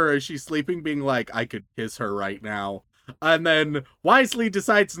over her as she's sleeping, being like, I could kiss her right now. And then wisely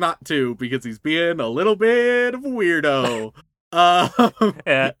decides not to because he's being a little bit of a weirdo.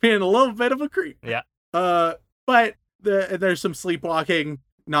 Being a little bit of a creep. Yeah. But there's some sleepwalking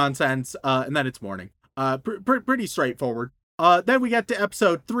nonsense, and then it's morning. Pretty straightforward. Then we get to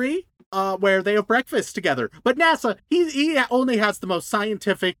episode 3, where they have breakfast together. But NASA, he only has the most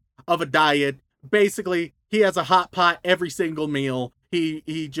scientific of a diet. Basically, he has a hot pot every single meal.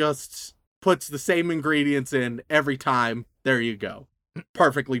 He just puts the same ingredients in every time. There you go.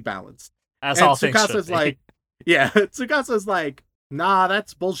 Perfectly balanced. As all things should Tsukasa's be. like, yeah, Tsukasa's like, nah,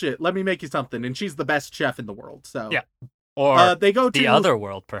 that's bullshit. Let me make you something. And she's the best chef in the world. So Yeah. Or they go to the other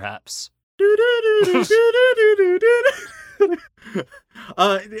world, perhaps.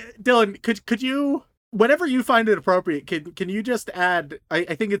 Dylan, could you, whenever you find it appropriate, can you just add, I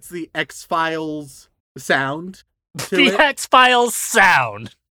think it's the X-Files sound to The it? X-Files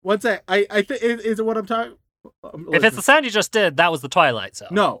sound. One sec. I think, is it what I'm talking? If it's the sound you just did, that was the Twilight Zone.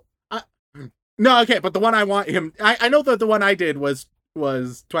 No. No, okay, but the one I want him, I know that the one I did was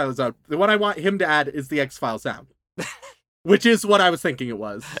Twilight Zone. The one I want him to add is the X-Files sound. Which is what I was thinking it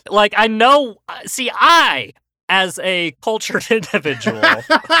was. Like, I know, I, as a cultured individual,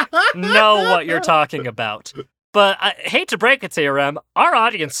 know what you're talking about. But I hate to break it to you, Rem, our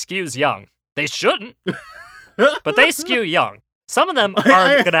audience skews young. They shouldn't, but they skew young. Some of them are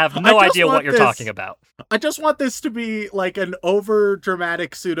going to have no idea what you're talking about. I just want this to be like an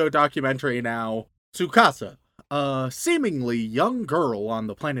over-dramatic pseudo-documentary now. Tsukasa, a seemingly young girl on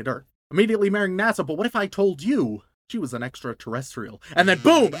the planet Earth, immediately marrying NASA, but what if I told you she was an extraterrestrial? And then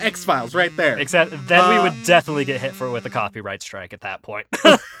boom, X-Files right there. Except then we would definitely get hit with a copyright strike at that point.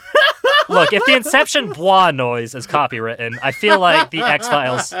 Look, if the Inception Bois noise is copywritten, I feel like the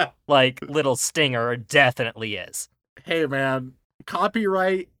X-Files, little stinger definitely is. Hey, man,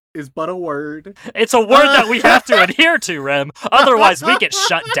 copyright is but a word. It's a word that we have to adhere to, Rem. Otherwise, we get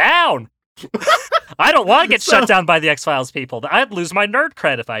shut down. I don't want to get shut down by the X-Files people. I'd lose my nerd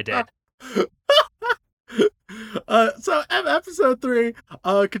cred if I did. So episode 3,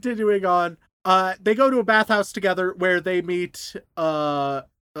 continuing on, they go to a bathhouse together where they meet,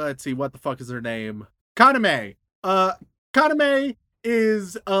 let's see, what the fuck is her name? Kaname. Kaname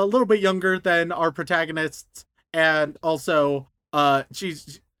is a little bit younger than our protagonists, and also,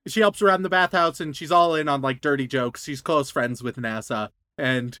 she's she helps around the bathhouse, and she's all in on like dirty jokes. She's close friends with NASA,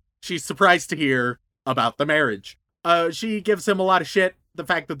 and she's surprised to hear about the marriage. She gives him a lot of shit. The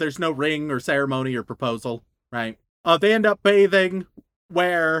fact that there's no ring or ceremony or proposal, right? They end up bathing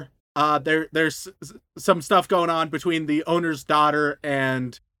where there's some stuff going on between the owner's daughter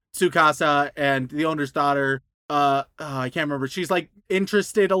and Tsukasa, and the owner's daughter, I can't remember. She's like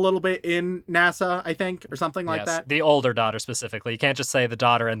interested a little bit in NASA, I think, or something like that. The older daughter specifically. You can't just say the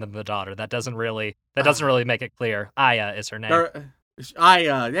daughter and then the daughter. That doesn't really make it clear. Aya is her name.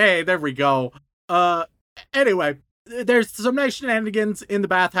 Aya, hey, there we go. Anyway, there's some nice shenanigans in the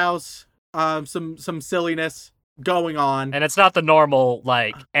bathhouse. Some silliness going on. And it's not the normal,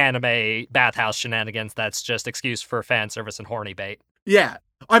 like, anime bathhouse shenanigans that's just excuse for fan service and horny bait. Yeah.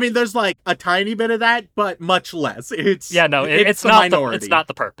 I mean, there's like a tiny bit of that, but much less. It's not minority. It's not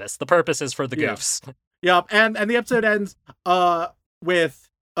the purpose. The purpose is for the goofs. Yep. And the episode ends with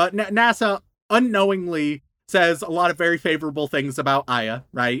NASA unknowingly says a lot of very favorable things about Aya,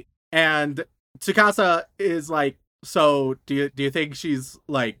 right? And Tsukasa is like, so do you think she's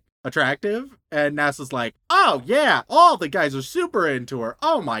like attractive? And NASA's like, oh yeah, all the guys are super into her.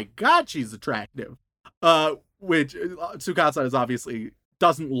 Oh my god, she's attractive. Which Tsukasa is obviously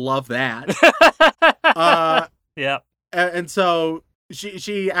doesn't love that. Yeah. And so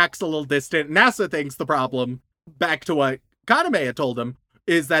she acts a little distant. NASA thinks the problem, back to what Kaname had told him,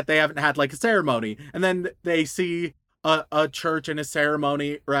 is that they haven't had like a ceremony. And then they see a church and a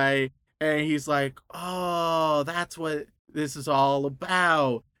ceremony, right? And he's like, oh, that's what this is all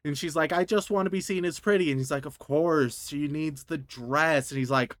about. And she's like, I just want to be seen as pretty. And he's like, of course, she needs the dress. And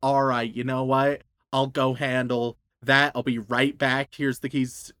he's like, all right, you know what? I'll go handle that. I'll be right back. Here's the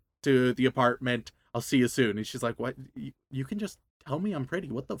keys to the apartment. I'll see you soon. And she's like, what? You can just tell me I'm pretty.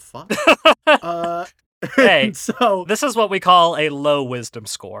 What the fuck? Hey, so this is what we call a low wisdom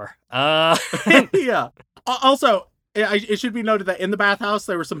score. Yeah. Also, it should be noted that in the bathhouse,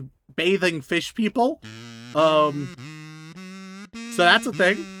 there were some bathing fish people. So that's a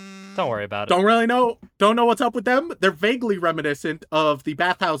thing. Don't worry about it. Don't know what's up with them. They're vaguely reminiscent of the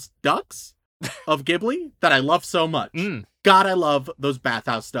bathhouse ducks of Ghibli that I love so much. God, I love those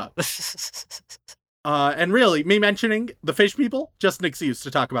bathhouse ducks. And really, me mentioning the fish people, just an excuse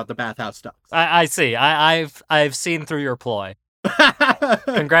to talk about the bathhouse ducks. I see. I've seen through your ploy.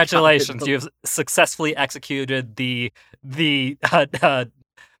 Congratulations, you've successfully executed the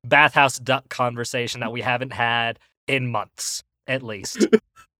bathhouse duck conversation that we haven't had in months, at least.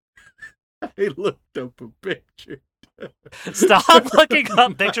 I looked up a picture. Stop looking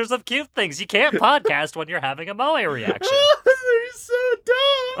up pictures of cute things. You can't podcast when you're having a moe reaction. They're so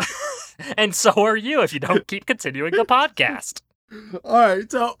dumb. And so are you if you don't keep continuing the podcast. All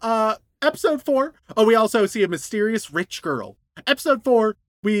right, so episode 4. Oh, we also see a mysterious rich girl. Episode 4,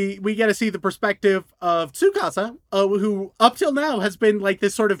 we get to see the perspective of Tsukasa, who up till now has been like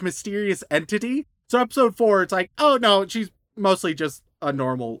this sort of mysterious entity. So episode 4, it's like, oh no, she's mostly just a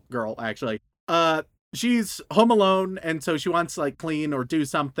normal girl, actually. She's home alone, and so she wants to like clean or do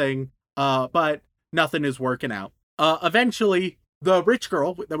something, but nothing is working out. Eventually, the rich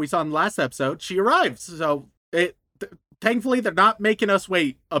girl that we saw in the last episode, she arrives. So thankfully, they're not making us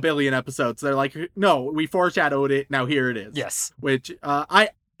wait a billion episodes. They're like, no, we foreshadowed it. Now here it is. Yes. Which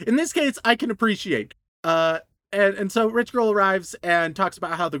in this case, I can appreciate. And so rich girl arrives and talks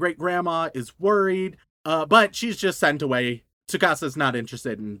about how the great grandma is worried, but she's just sent away. Tsukasa's not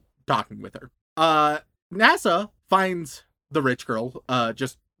interested in talking with her. NASA finds the rich girl,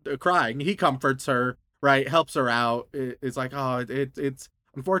 just crying. He comforts her, right? Helps her out. It's like, oh, it's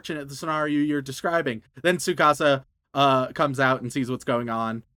unfortunate, the scenario you're describing. Then Tsukasa comes out and sees what's going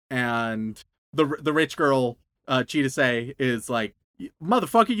on, and the rich girl, Chitase, is like,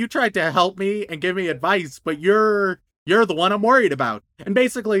 motherfucker, you tried to help me and give me advice, but you're the one I'm worried about. And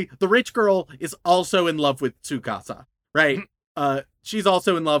basically, the rich girl is also in love with Tsukasa, right? She's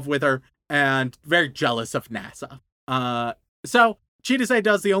also in love with her and very jealous of NASA. So Chitase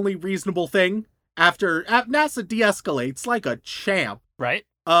does the only reasonable thing after NASA de-escalates like a champ. Right.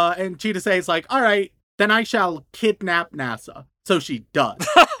 And Chitase is like, all right, then I shall kidnap NASA. So she does.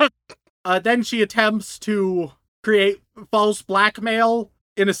 Then she attempts to create false blackmail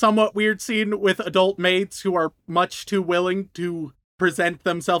in a somewhat weird scene with adult maids who are much too willing to present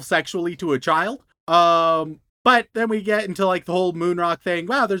themselves sexually to a child. But then we get into like the whole moon rock thing.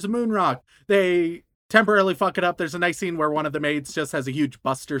 Wow, there's a moon rock. They temporarily fuck it up. There's a nice scene where one of the maids just has a huge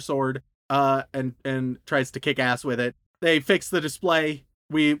buster sword and tries to kick ass with it. They fix the display.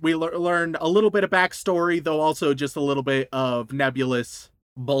 We learned a little bit of backstory, though also just a little bit of nebulous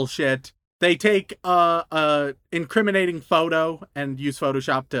bullshit. they take a incriminating photo and use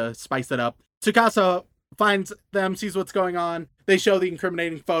Photoshop to spice it up. Tsukasa finds them, sees what's going on. They show the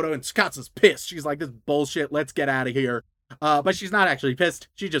incriminating photo, and Tsukasa's pissed. She's like, this is bullshit. Let's get out of here. But she's not actually pissed.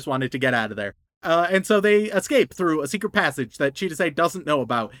 She just wanted to get out of there. And so they escape through a secret passage that Chidase doesn't know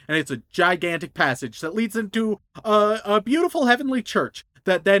about. And it's a gigantic passage that leads into a beautiful heavenly church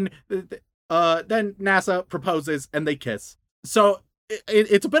that then NASA proposes and they kiss. So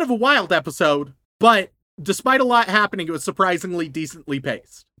it's a bit of a wild episode, but despite a lot happening, it was surprisingly decently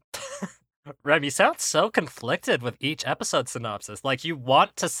paced. Rem, you sound so conflicted with each episode synopsis. Like, you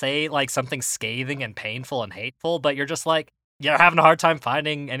want to say, like, something scathing and painful and hateful, but you're just like, you're having a hard time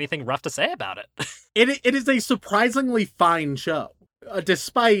finding anything rough to say about it. It is a surprisingly fine show,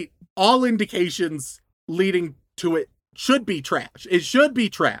 despite all indications leading to it should be trash. It should be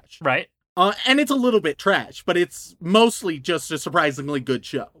trash. Right. And it's a little bit trash, but it's mostly just a surprisingly good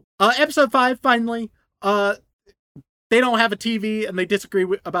show. Episode 5, finally, they don't have a TV, and they disagree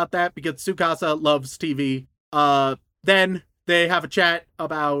about that because Tsukasa loves TV. Then they have a chat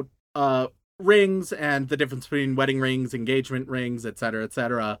about rings and the difference between wedding rings, engagement rings, etc.,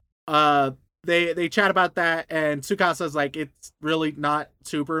 etc. They chat about that, and Tsukasa's like, it's really not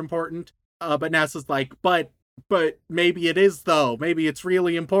super important. But NASA's like, but maybe it is, though. Maybe it's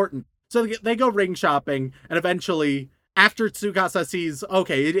really important. So they go ring shopping, and eventually, after Tsukasa sees,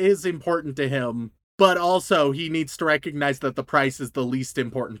 okay, it is important to him, but also he needs to recognize that the price is the least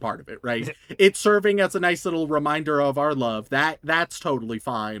important part of it, right? It's serving as a nice little reminder of our love. That's totally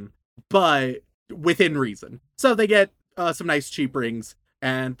fine, but within reason. So they get some nice cheap rings,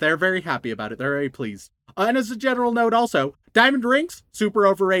 and they're very happy about it. They're very pleased. And as a general note also, diamond rings, super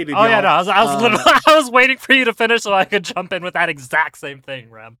overrated, Oh, y'all. yeah, no, I was waiting for you to finish so I could jump in with that exact same thing,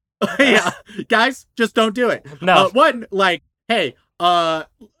 Rem. Yeah, guys, just don't do it. No. One, like, hey, don't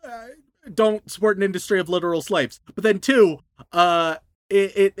support an industry of literal slaves. But then two,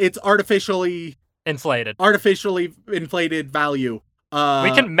 it's artificially Inflated. inflated value.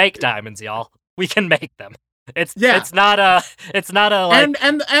 We can make diamonds, y'all. We can make them. It's Yeah. not a like,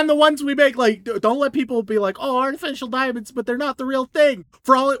 and the ones we make, like, don't let people be like, oh, artificial diamonds, but they're not the real thing.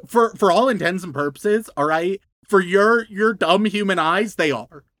 For all intents and purposes, all right. For your dumb human eyes, they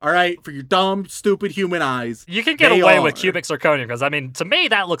are. All right, for your dumb, stupid human eyes, you can get they away are. with cubic zirconium because, I mean, to me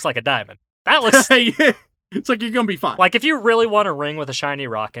that looks like a diamond. That looks It's like you're gonna be fine. like, if you really want a ring with a shiny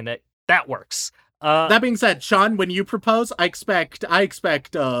rock in it, that works. That being said, Sean, when you propose, I expect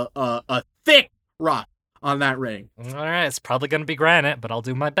a thick rock on that ring. All right, it's probably gonna be granite, but I'll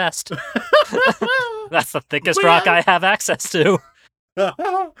do my best. That's the thickest Well- rock I have access to.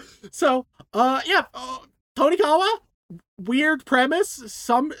 So, yeah, Tonikawa, weird premise.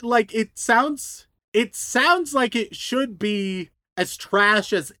 Some, like, it sounds like it should be as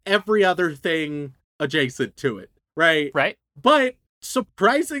trash as every other thing adjacent to it, right? Right? But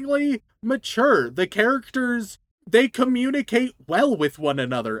surprisingly mature. The characters, they communicate well with one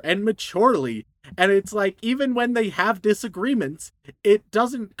another and maturely. And it's like, even when they have disagreements, it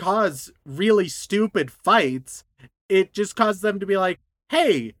doesn't cause really stupid fights. It just causes them to be like,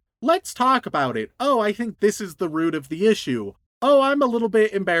 hey, let's talk about it. Oh, I think this is the root of the issue. Oh, I'm a little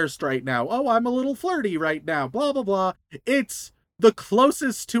bit embarrassed right now. Oh, I'm a little flirty right now. Blah, blah, blah. It's the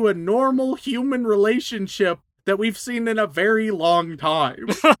closest to a normal human relationship that we've seen in a very long time.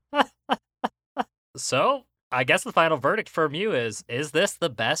 So, I guess the final verdict from you is this the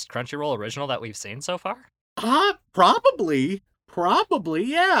best Crunchyroll original that we've seen so far? Probably,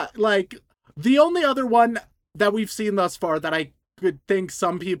 yeah. Like, the only other one that we've seen thus far that I could think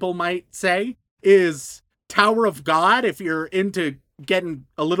some people might say is Tower of God, if you're into getting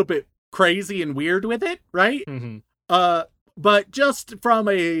a little bit crazy and weird with it, right? Mm-hmm. But just from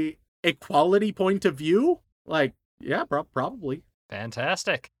a quality point of view, like, yeah, probably.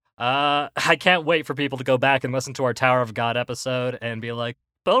 Fantastic. I can't wait for people to go back and listen to our Tower of God episode and be like,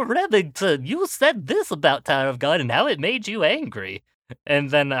 but Remington, you said this about Tower of God and how it made you angry. And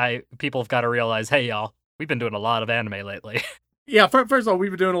then people have got to realize, hey, y'all, we've been doing a lot of anime lately. Yeah, first of all,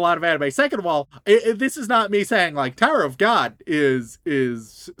 we've been doing a lot of anime. Second of all, this is not me saying, like, Tower of God is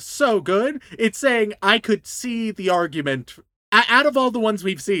so good. It's saying I could see the argument. Out of all the ones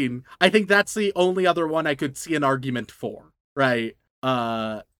we've seen, I think that's the only other one I could see an argument for, right?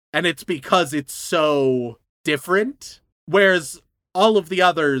 And it's because it's so different, whereas all of the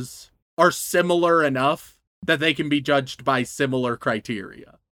others are similar enough that they can be judged by similar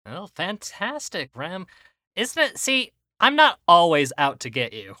criteria. Oh, fantastic, Rem. Isn't it? See, I'm not always out to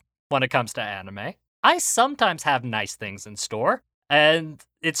get you when it comes to anime. I sometimes have nice things in store, And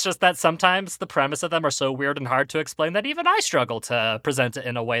it's just that sometimes the premise of them are so weird and hard to explain that even I struggle to present it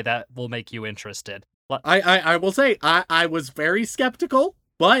in a way that will make you interested. I will say, I was very skeptical,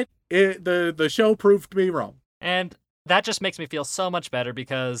 but the show proved me wrong. And that just makes me feel so much better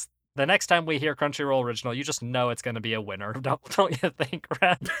because the next time we hear Crunchyroll Original, you just know it's going to be a winner, don't you think,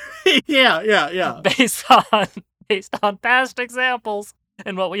 Ren? Yeah. Based on past examples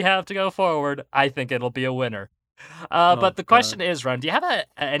and what we have to go forward, I think it'll be a winner. But the question is, Ren, do you have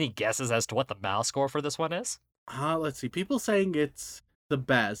any guesses as to what the MAL score for this one is? Let's see. People saying it's the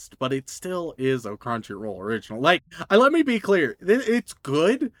best, but it still is a Crunchyroll original. Like, let me be clear. It's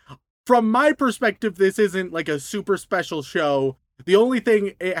good. From my perspective, this isn't like a super special show. The only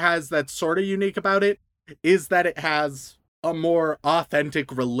thing it has that's sort of unique about it is that it has a more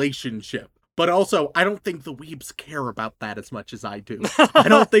authentic relationship. But also, I don't think the weebs care about that as much as I do. I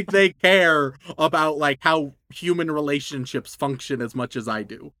don't think they care about, like, how human relationships function as much as I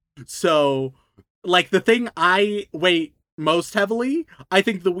do. So, like, the thing I weight most heavily, I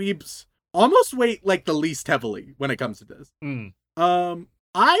think the weebs almost weight, like, the least heavily when it comes to this.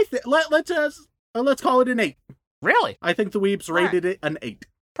 Let's call it an 8. Really? I think the weebs rated it an 8.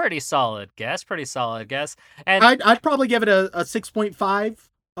 Pretty solid guess. And I'd probably give it a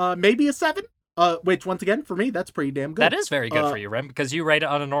 6.5, maybe a 7. Which, once again, for me, that's pretty damn good. That is very good for you, Rem, because you rate it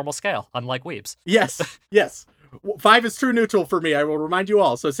on a normal scale, unlike weebs. Yes. 5 is true neutral for me, I will remind you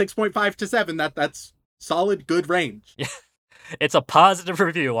all. So 6.5 to 7, that's solid, good range. Yeah. It's a positive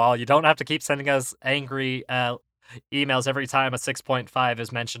review, all. You don't have to keep sending us angry emails every time a 6.5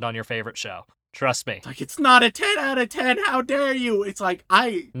 is mentioned on your favorite show. Trust me. Like, it's not a 10 out of 10. How dare you? It's like,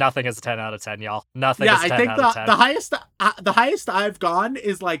 Nothing is a 10 out of 10, y'all. Nothing is a 10 out of 10. The highest I've gone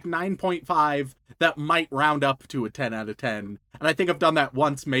is like 9.5 that might round up to a 10 out of 10. And I think I've done that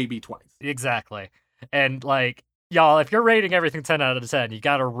once, maybe twice. Exactly. And, like, y'all, if you're rating everything 10 out of 10, you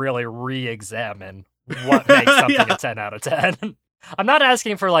gotta really re-examine what makes something a 10 out of 10. I'm not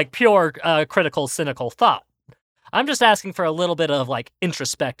asking for, like, pure critical, cynical thought. I'm just asking for a little bit of, like,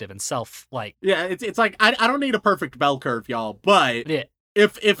 introspective and self, like... Yeah, it's like, I don't need a perfect bell curve, y'all, but yeah.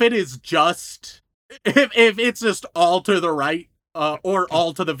 if it is just... If it's just all to the right, or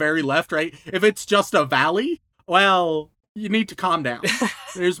all to the very left, right? If it's just a valley, well, you need to calm down.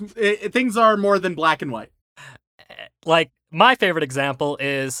 Things are more than black and white. Like, my favorite example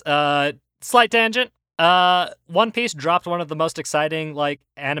is, slight tangent, One Piece dropped one of the most exciting, like,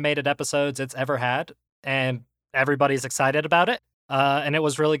 animated episodes it's ever had, and everybody's excited about it, and it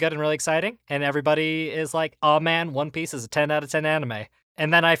was really good and really exciting, and everybody is like, oh man, One Piece is a 10 out of 10 anime.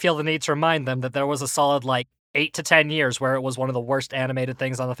 And then I feel the need to remind them that there was a solid, like, 8 to 10 years where it was one of the worst animated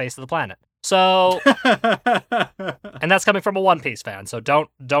things on the face of the planet. So, and that's coming from a One Piece fan, so don't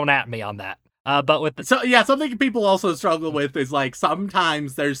at me on that. But with something people also struggle with is, like,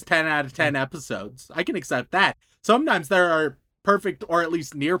 sometimes there's 10 out of 10 episodes. I can accept that. Sometimes there are perfect or at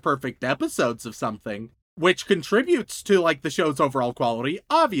least near perfect episodes of something, which contributes to, like, the show's overall quality,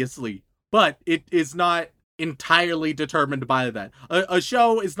 obviously, but it is not entirely determined by that. A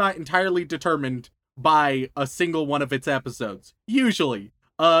show is not entirely determined by a single one of its episodes. Usually.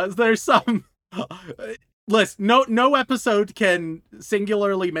 There's some... Listen, no episode can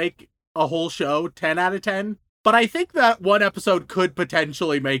singularly make a whole show 10 out of 10, but I think that one episode could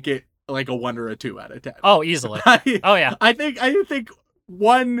potentially make it, like, a 1 or a 2 out of 10. Oh, easily. Oh, yeah. I think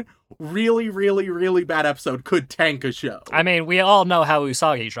one really, really, really bad episode could tank a show. I mean, we all know how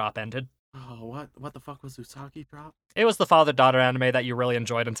Usagi Drop ended. Oh, what the fuck was Usagi Drop? It was the father-daughter anime that you really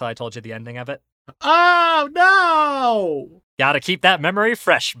enjoyed until I told you the ending of it. Oh, no! Gotta keep that memory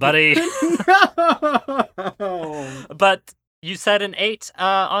fresh, buddy. No! But you said an 8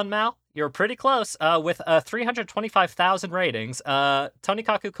 on Mal. You're pretty close. With 325,000 ratings,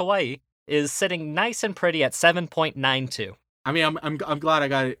 Tonikaku Kawaii is sitting nice and pretty at 7.92. I mean, I'm glad I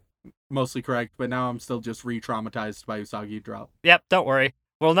got it mostly correct, but now I'm still just re-traumatized by Usagi Drop. Yep, don't worry.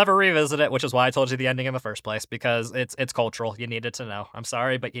 We'll never revisit it, which is why I told you the ending in the first place, because it's cultural. You needed to know. I'm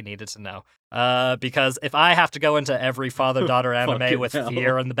sorry, but you needed to know. Because if I have to go into every father-daughter anime with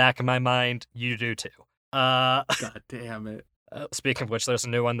fear in the back of my mind, you do too. God damn it. Speaking of which, there's a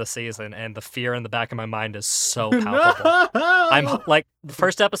new one this season, and the fear in the back of my mind is so palpable. No! I'm like, the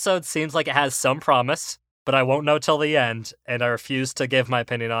first episode seems like it has some promise, but I won't know till the end, and I refuse to give my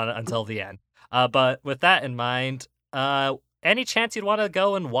opinion on it until the end. But with that in mind, any chance you'd want to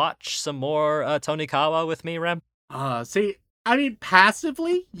go and watch some more Tonikawa with me, Rem? See, I mean,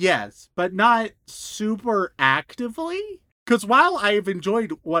 passively, yes, but not super actively. Because while I've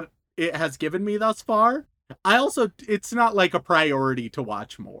enjoyed what it has given me thus far, it's not like a priority to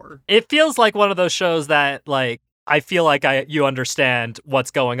watch more. It feels like one of those shows that, like, I feel like you understand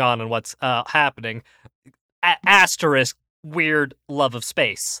what's going on and what's happening. Asterisk weird love of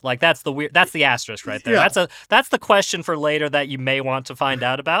space. Like that's the asterisk right there. Yeah. That's the question for later that you may want to find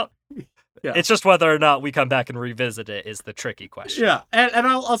out about. Yeah. It's just whether or not we come back and revisit it is the tricky question. Yeah, and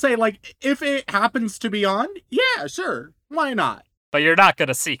I'll say, like, if it happens to be on, yeah, sure, why not? But you're not going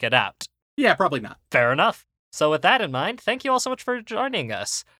to seek it out. Yeah, probably not. Fair enough. So with that in mind, thank you all so much for joining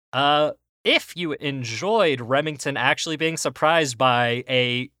us. If you enjoyed Remington actually being surprised by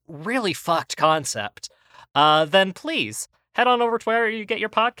a really fucked concept, then please head on over to where you get your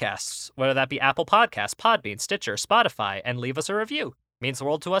podcasts, whether that be Apple Podcasts, Podbean, Stitcher, Spotify, and leave us a review. It means the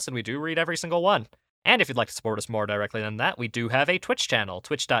world to us, and we do read every single one. And if you'd like to support us more directly than that, we do have a Twitch channel,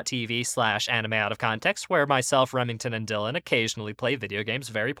 twitch.tv/animeoutofcontext, where myself, Remington, and Dylan occasionally play video games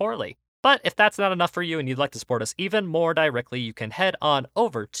very poorly. But if that's not enough for you and you'd like to support us even more directly, you can head on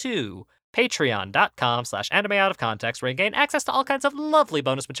over to patreon.com/animeoutofcontext, where you gain access to all kinds of lovely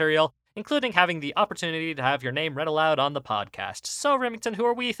bonus material, including having the opportunity to have your name read aloud on the podcast. So, Remington, who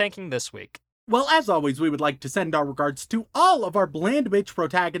are we thanking this week? Well, as always, we would like to send our regards to all of our bland bitch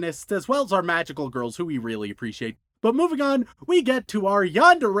protagonists, as well as our magical girls, who we really appreciate. But moving on, we get to our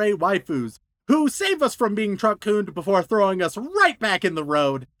yandere waifus, who save us from being truck-cooned before throwing us right back in the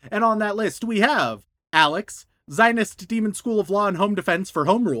road. And on that list, we have Alex, Zionist Demon School of Law and Home Defense for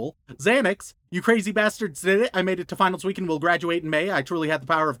Home Rule, Xanax, you crazy bastards did it, I made it to finals week and will graduate in May, I truly had the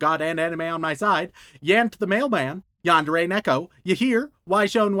power of God and anime on my side, Yant the Mailman, Yandere Neko, Yahir, Why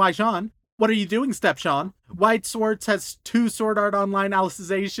Sean, what are you doing, Step Sean? White Swords has 2 Sword Art Online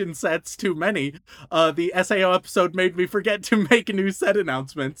Alicization sets too many. The SAO episode made me forget to make new set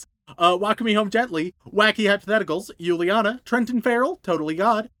announcements. Walk Me Home Gently, Wacky Hypotheticals, Juliana, Trenton Farrell, Totally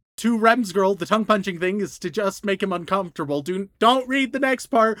God. 2 Rem's Girl, the tongue punching thing is to just make him uncomfortable. Don't read the next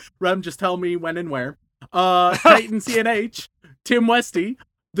part. Rem, just tell me when and where. Titan CNH, Tim Westy,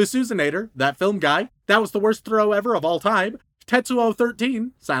 The Susanator, that film guy. That was the worst throw ever of all time. Tetsuo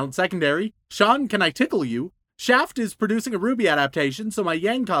 13, Silent Secondary, Sean, Can I Tickle You? Shaft is producing a Ruby adaptation, so my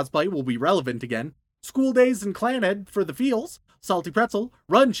Yang cosplay will be relevant again. School Days and Clanhead for the feels. Salty Pretzel,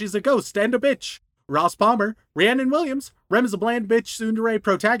 Run, She's a Ghost and a Bitch. Ross Palmer, Rhiannon Williams, Rem is a bland bitch tsundere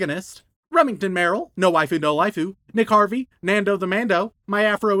protagonist. Remington Merrill, No Waifu, No Waifu. Nick Harvey, Nando the Mando, My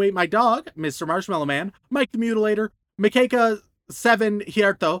Afro Ate My Dog, Mr. Marshmallow Man, Mike the Mutilator, Mikeka 7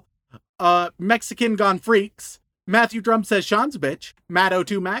 Hierto, Mexican Gone Freaks, Matthew Drum Says Sean's a Bitch,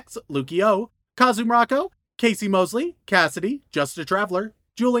 Matt02 Max, Luki O, Kazumrako, Casey Mosley, Cassidy, Just a Traveler,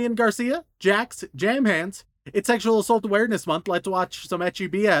 Julian Garcia, Jax, Jam Hands. It's Sexual Assault Awareness Month, let's watch some ecchi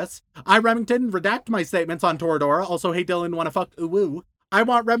BS. I, Remington, redact my statements on Toradora, also Hey Dylan, wanna fuck ooh. I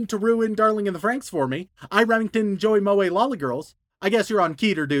want Rem to ruin Darling in the Franks for me. I, Remington, enjoy Moe Lolly Girls. I guess you're on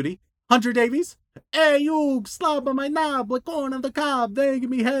Keter duty. Hunter Davies, hey you, slob on my knob, like corn on the cob, they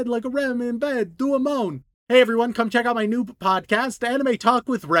give me head like a Rem in bed, do a moan. Hey everyone, come check out my new podcast, Anime Talk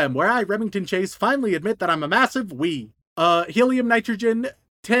with Rem, where I, Remington Chase, finally admit that I'm a massive wee. Helium nitrogen,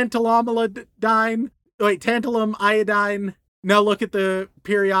 tantalum iodine. Now look at the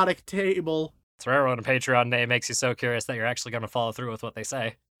periodic table. It's rare when a Patreon name makes you so curious that you're actually going to follow through with what they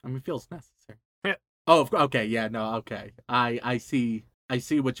say. I mean, it feels necessary. Yeah. Oh, okay, yeah, no, okay. I see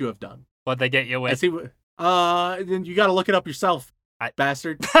what you have done. What'd they get you with? I see what, then you gotta look it up yourself,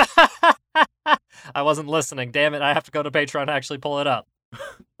 bastard. I wasn't listening. Damn it. I have to go to Patreon to actually pull it up.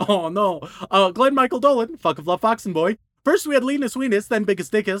 Oh, no. Glenn Michael Dolan, Fuck of Love Fox and Boy. First we had Linus Weenus, then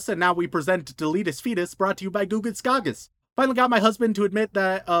Biggest Dickus, and now we present Deletus Fetus, brought to you by Gugus Gagas. Finally got my husband to admit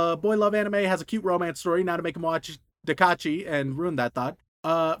that Boy Love Anime has a cute romance story, now to make him watch Dakachi and ruin that thought.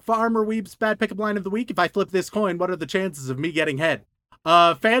 For Armor Weeb's bad pickup line of the week, if I flip this coin, what are the chances of me getting head?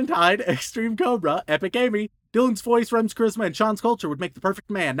 Fantide, Extreme Cobra, Epic Amy, Dylan's voice, Rem's charisma, and Sean's culture would make the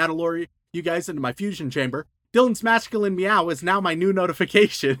perfect man. Now to lure you guys into my fusion chamber. Dylan's masculine meow is now my new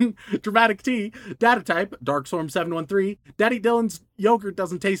notification. Dramatic T, Data Type, Darkstorm713, Daddy Dylan's yogurt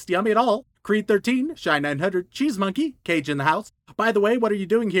doesn't taste yummy at all. Creed 13, Shy 900, Cheese Monkey, Cage in the House. By the way, what are you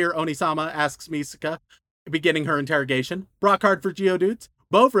doing here, Onisama, asks Misaka, beginning her interrogation. Brock Hard for Geodudes.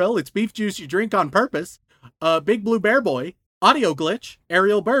 Bovril, it's beef juice you drink on purpose. Big Blue Bear Boy, Audio Glitch,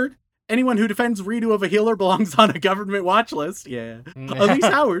 Ariel Bird. Anyone who defends redo of a healer belongs on a government watch list. Yeah. Elise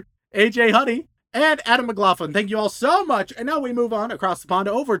Howard, AJ Honey, and Adam McLaughlin. Thank you all so much. And now we move on across the pond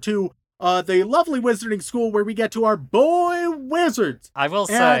over to the lovely wizarding school where we get to our boy wizards. I will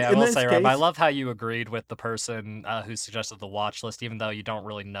say, Rob, I love how you agreed with the person who suggested the watch list, even though you don't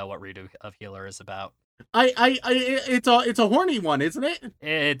really know what redo of healer is about. It's a horny one, isn't it?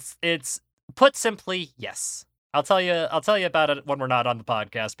 It's put simply, yes. I'll tell you about it when we're not on the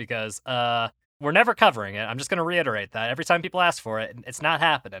podcast because We're never covering it. I'm just gonna reiterate that every time people ask for it, it's not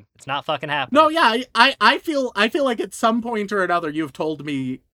happening. It's not fucking happening. No, yeah, I feel like at some point or another you've told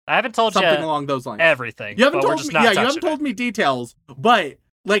me I haven't told something you along those lines. everything. You haven't but we're told just me, not yeah, you haven't touching told me details, but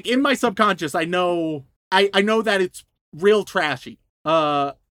like in my subconscious, I know that it's real trashy.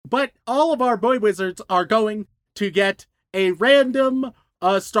 But all of our boy wizards are going to get a random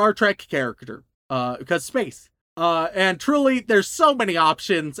Star Trek character, because space. And truly, there's so many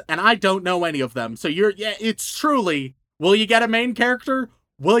options, and I don't know any of them. So it's truly, will you get a main character?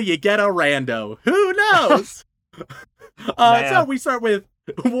 Will you get a rando? Who knows? So we start with,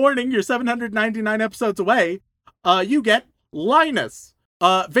 warning, you're 799 episodes away. You get Linus.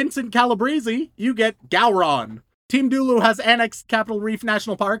 Vincent Calabrese, you get Gowron. Team Dulu has annexed Capitol Reef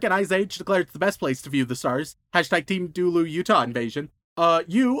National Park, and Ice Age declared it's the best place to view the stars. Hashtag Team Dulu Utah invasion.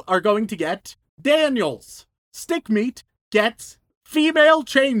 You are going to get Daniels. Stickmeat gets female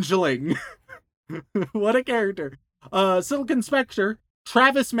changeling. What a character. Silicon Spectre,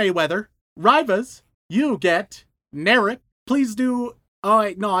 Travis Mayweather. Rivas, you get Narek. Please do. Oh,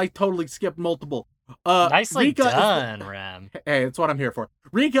 wait, no, I totally skipped multiple. Nicely Rika done, Ram. Hey, it's what I'm here for.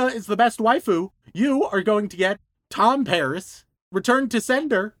 Rika is the best waifu. You are going to get Tom Paris. Return to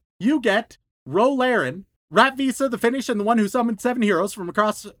Sender, you get Ro Laren. Rat Visa, the Finnish, and the one who summoned 7 heroes from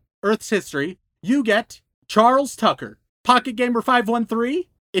across Earth's history. You get Charles Tucker. Pocket Gamer 513,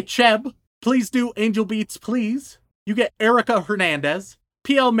 Icheb. Please do Angel Beats, please. You get Erica Hernandez.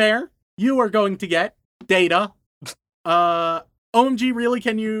 PL Mayer, you are going to get Data. OMG, really?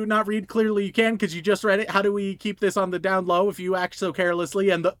 Can you not read? Clearly you can, because you just read it. How do we keep this on the down low if you act so carelessly?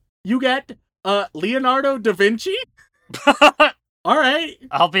 And you get Leonardo da Vinci? All right.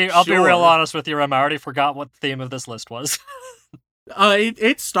 I'll be real honest with you, Ram. I already forgot what the theme of this list was.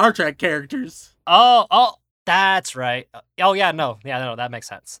 It's Star Trek characters. Oh, that's right. Oh yeah, no, that makes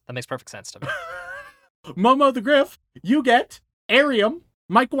sense. That makes perfect sense to me. Momo the Griff, you get Arium.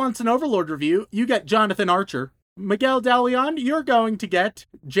 Mike wants an Overlord review. You get Jonathan Archer. Miguel Dalion, you're going to get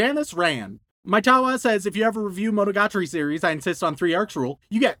Janice Rand. Maitawa says, if you ever review Monogatari series, I insist on 3 arcs rule.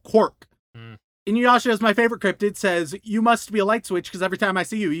 You get Quark. Inuyasha is my favorite cryptid, says, you must be a light switch because every time I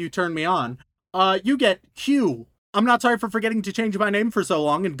see you, you turn me on. You get Q. I'm not sorry for forgetting to change my name for so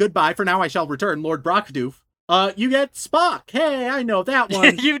long, and goodbye, for now I shall return, Lord Brockdoof. You get Spock. Hey, I know that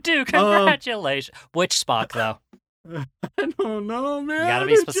one. You do, congratulations. Which Spock, though? I don't know, man. You gotta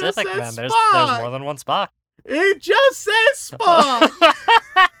be specific, man. There's more than one Spock. It just says Spock!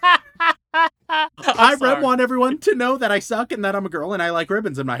 I want everyone to know that I suck and that I'm a girl and I like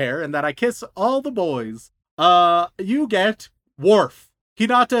ribbons in my hair and that I kiss all the boys. You get Worf.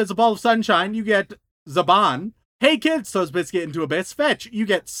 Hinata is a ball of sunshine. You get Zaban. Hey kids, throws Biscuit into Abyss. Fetch, you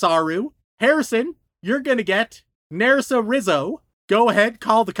get Saru. Harrison, you're gonna get Narissa Rizzo. Go ahead,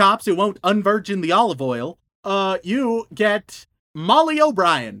 call the cops who won't unvirgin the olive oil. You get Molly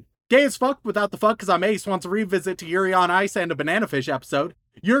O'Brien. Gay as fuck without the fuck because I'm Ace wants a revisit to Yuri on Ice and a Banana Fish episode.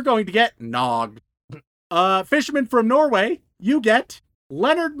 You're going to get Nog. Fisherman from Norway, you get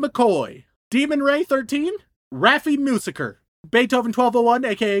Leonard McCoy. Demon Ray 13, Raffi Musiker. Beethoven 1201,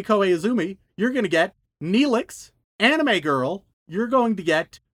 aka Koei Izumi, you're going to get Neelix. Anime Girl, you're going to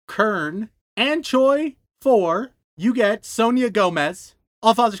get Kern. And Choi 4, you get Sonia Gomez.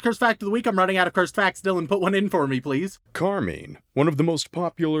 All Father's Cursed Fact of the Week. I'm running out of cursed facts. Dylan, put one in for me, please. Carmine, one of the most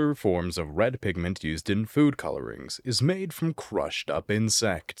popular forms of red pigment used in food colorings, is made from crushed up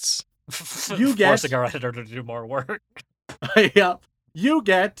insects. You get forcing our editor to do more work. Yeah. You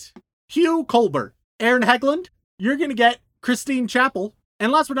get Hugh Colbert. Aaron Hegland, you're going to get Christine Chappell.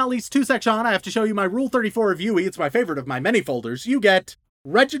 And last but not least, 2 section on, I have to show you my Rule 34 review. It's my favorite of my many folders. You get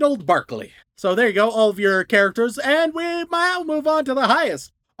Reginald Barkley. So there you go, all of your characters, and we might move on to the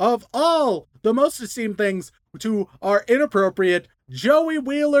highest of all the most esteemed things, to our inappropriate Joey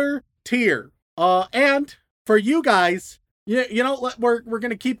Wheeler tier. And for you guys, you know, we're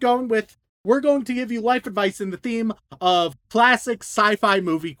gonna keep going with, we're going to give you life advice in the theme of classic sci-fi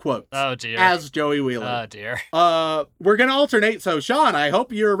movie quotes. Oh dear. As Joey Wheeler. Oh dear. We're gonna alternate. So Sean, I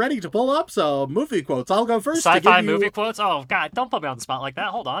hope you're ready to pull up some movie quotes. I'll go first. Sci-fi movie quotes? Oh god, don't put me on the spot like that.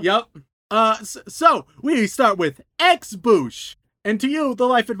 Hold on. Yep. So we start with X-Boosh. And to you, the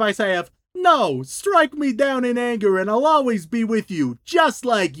life advice I have, no, strike me down in anger and I'll always be with you, just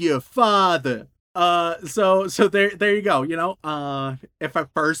like your father. So there you go, you know, if at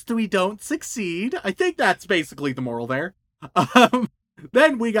first we don't succeed, I think that's basically the moral there.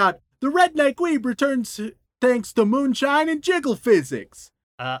 Then we got the redneck weeb returns thanks to moonshine and jiggle physics.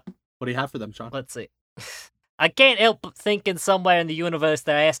 What do you have for them, Sean? Let's see. I can't help but thinking somewhere in the universe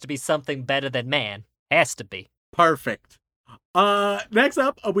there has to be something better than man. Has to be. Perfect. Next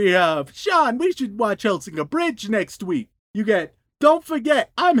up, we have Sean. We should watch Hellsinger Bridge next week. You get, don't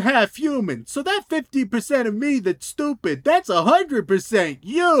forget, I'm half human, so that 50% of me that's stupid, that's 100%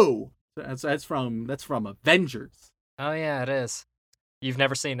 you. That's from Avengers. Oh yeah, it is. You've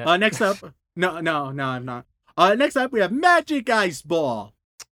never seen it. Next up, no, I'm not. Next up, we have Magic Ice Ball.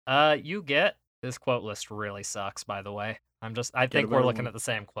 You get, this quote list really sucks, by the way. I think we're looking at the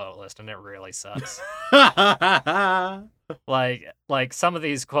same quote list, and it really sucks. Like some of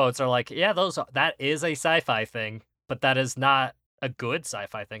these quotes are like, yeah, that is a sci-fi thing, but that is not a good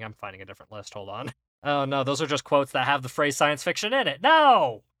sci-fi thing. I'm finding a different list. Hold on. Oh no, those are just quotes that have the phrase science fiction in it.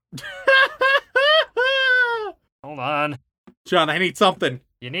 No! Hold on. Sean, I need something.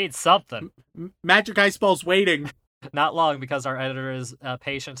 You need something. Magic Ice Ball's waiting. Not long, because our editor is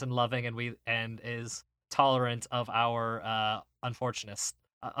patient and loving, and is tolerant of our unfortunates.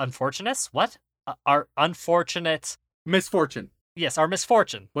 Unfortunates? What? Our unfortunate Misfortune. Yes, our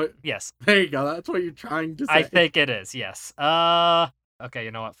misfortune. What? Yes. There you go. That's what you're trying to say. I think it is, yes. Okay,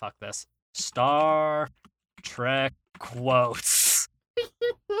 you know what? Fuck this. Star Trek quotes.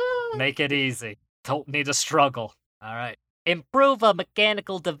 Make it easy. Don't need to struggle. All right. Improve a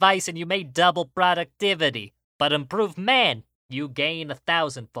mechanical device and you may double productivity. But improve man, you gain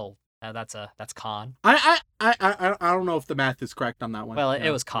 1,000-fold. That's Khan. I don't know if the math is correct on that one. Well, it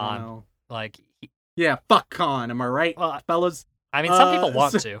was Khan. Like, yeah, fuck Khan. Am I right, fellas? I mean, some people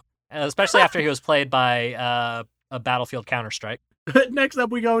want to, especially after he was played by a Battlefield Counter-Strike. Next up,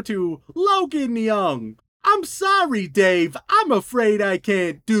 we go to Logan Young. I'm sorry, Dave. I'm afraid I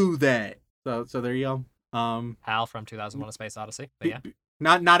can't do that. So there you go. Hal from 2001: A Space Odyssey. But yeah,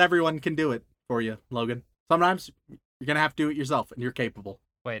 not everyone can do it for you, Logan. Sometimes you're gonna have to do it yourself, and you're capable.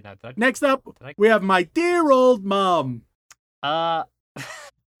 Wait, no. Next up, we have my dear old mom.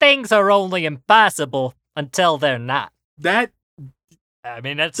 Things are only impossible until they're not. I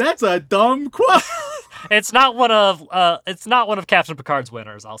mean, that's a dumb quote. It's not one of Captain Picard's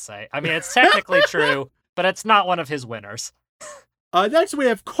winners, I'll say. I mean, it's technically true, but it's not one of his winners. Next we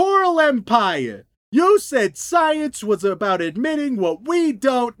have Coral Empire. You said science was about admitting what we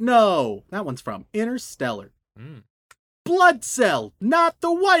don't know. That one's from Interstellar. Blood cell, not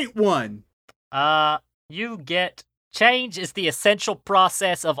the white one. You get change is the essential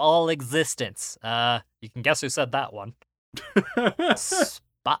process of all existence. You can guess who said that one.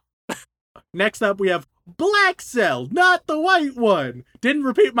 Spot. Next up, we have black cell, not the white one. Didn't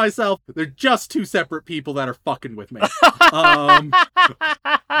repeat myself. They're just two separate people that are fucking with me. Well,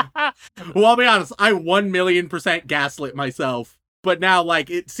 I'll be honest. I 1,000,000% gaslit myself. But now,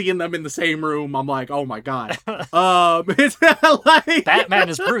 like, seeing them in the same room, I'm like, oh my god. It's like Batman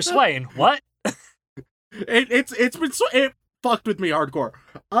is Bruce Wayne. What? It fucked with me hardcore.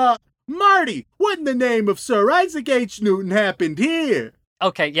 Marty, what in the name of Sir Isaac H. Newton happened here?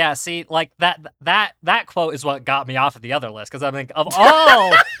 Okay, yeah, see, like, that quote is what got me off of the other list, because I think of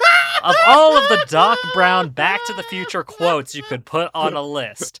all of the Doc Brown Back to the Future quotes you could put on a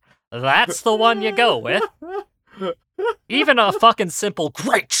list, that's the one you go with. Even a fucking simple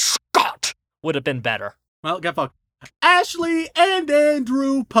 "Great Scott" would have been better. Well, get fucked. Ashley and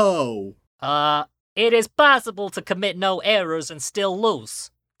Andrew Poe. It is possible to commit no errors and still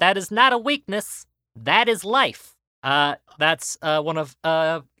lose. That is not a weakness. That is life. That's one of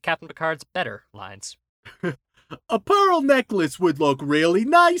Captain Picard's better lines. A pearl necklace would look really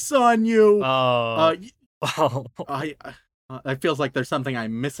nice on you. Oh. It feels like there's something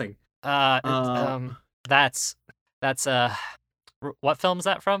I'm missing. That's what film is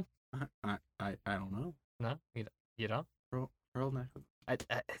that from? I don't know. No, you don't. Pearl necklace.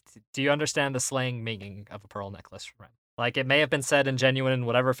 Do you understand the slang meaning of a pearl necklace? Like, it may have been said in genuine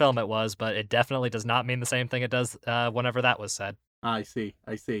whatever film it was, but it definitely does not mean the same thing it does whenever that was said. I see.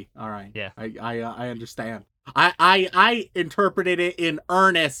 All right. Yeah. I understand. I interpreted it in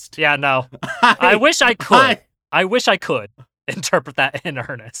earnest. Yeah, no. I wish I could. I wish I could interpret that in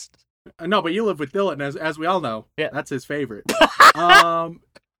earnest. No, but you live with Dylan, as we all know. Yeah. That's his favorite.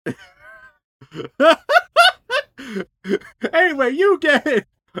 Anyway, you get it.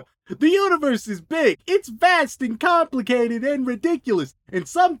 The universe is big. It's vast and complicated and ridiculous. And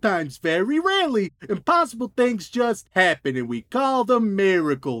sometimes, very rarely, impossible things just happen, and we call them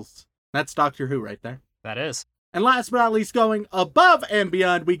miracles. That's Doctor Who right there. That is. And last but not least, going above and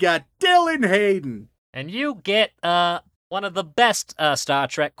beyond, we got Dylan Hayden. And you get one of the best Star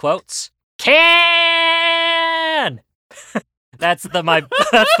Trek quotes. Can! That's the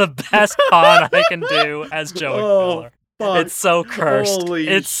best con I can do as Joey Miller. It's so cursed. Holy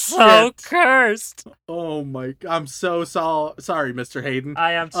it's shit. So cursed. Oh my god. I'm so sorry, Mr. Hayden.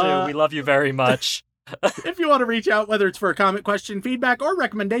 I am too. We love you very much. If you want to reach out, whether it's for a comment, question, feedback, or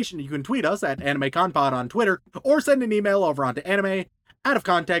recommendation, you can tweet us at AnimeConPod on Twitter, or send an email over onto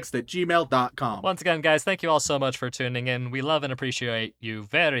animeoutofcontext@gmail.com. Once again, guys, thank you all so much for tuning in. We love and appreciate you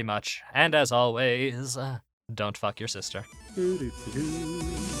very much. And as always, don't fuck your sister.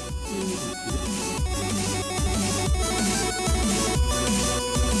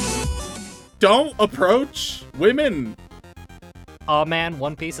 Don't approach women. Oh man,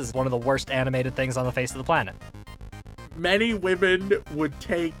 One Piece is one of the worst animated things on the face of the planet. Many women would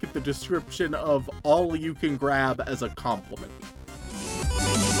take the description of all you can grab as a compliment.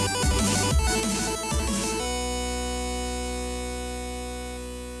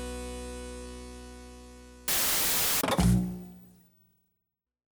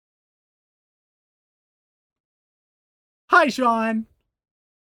 Hi, Sean.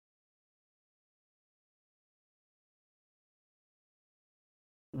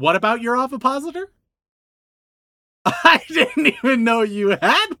 What about your ovipositor? I didn't even know you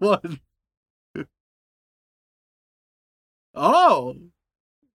had one. Oh.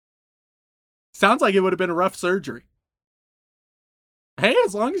 Sounds like it would have been a rough surgery. Hey,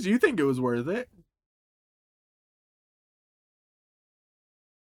 as long as you think it was worth it.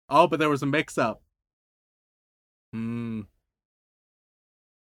 Oh, but there was a mix-up.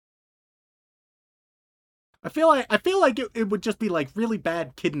 I feel like it would just be like really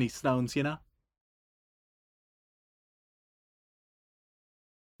bad kidney stones, you know?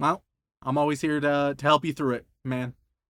 Well, I'm always here to help you through it, man.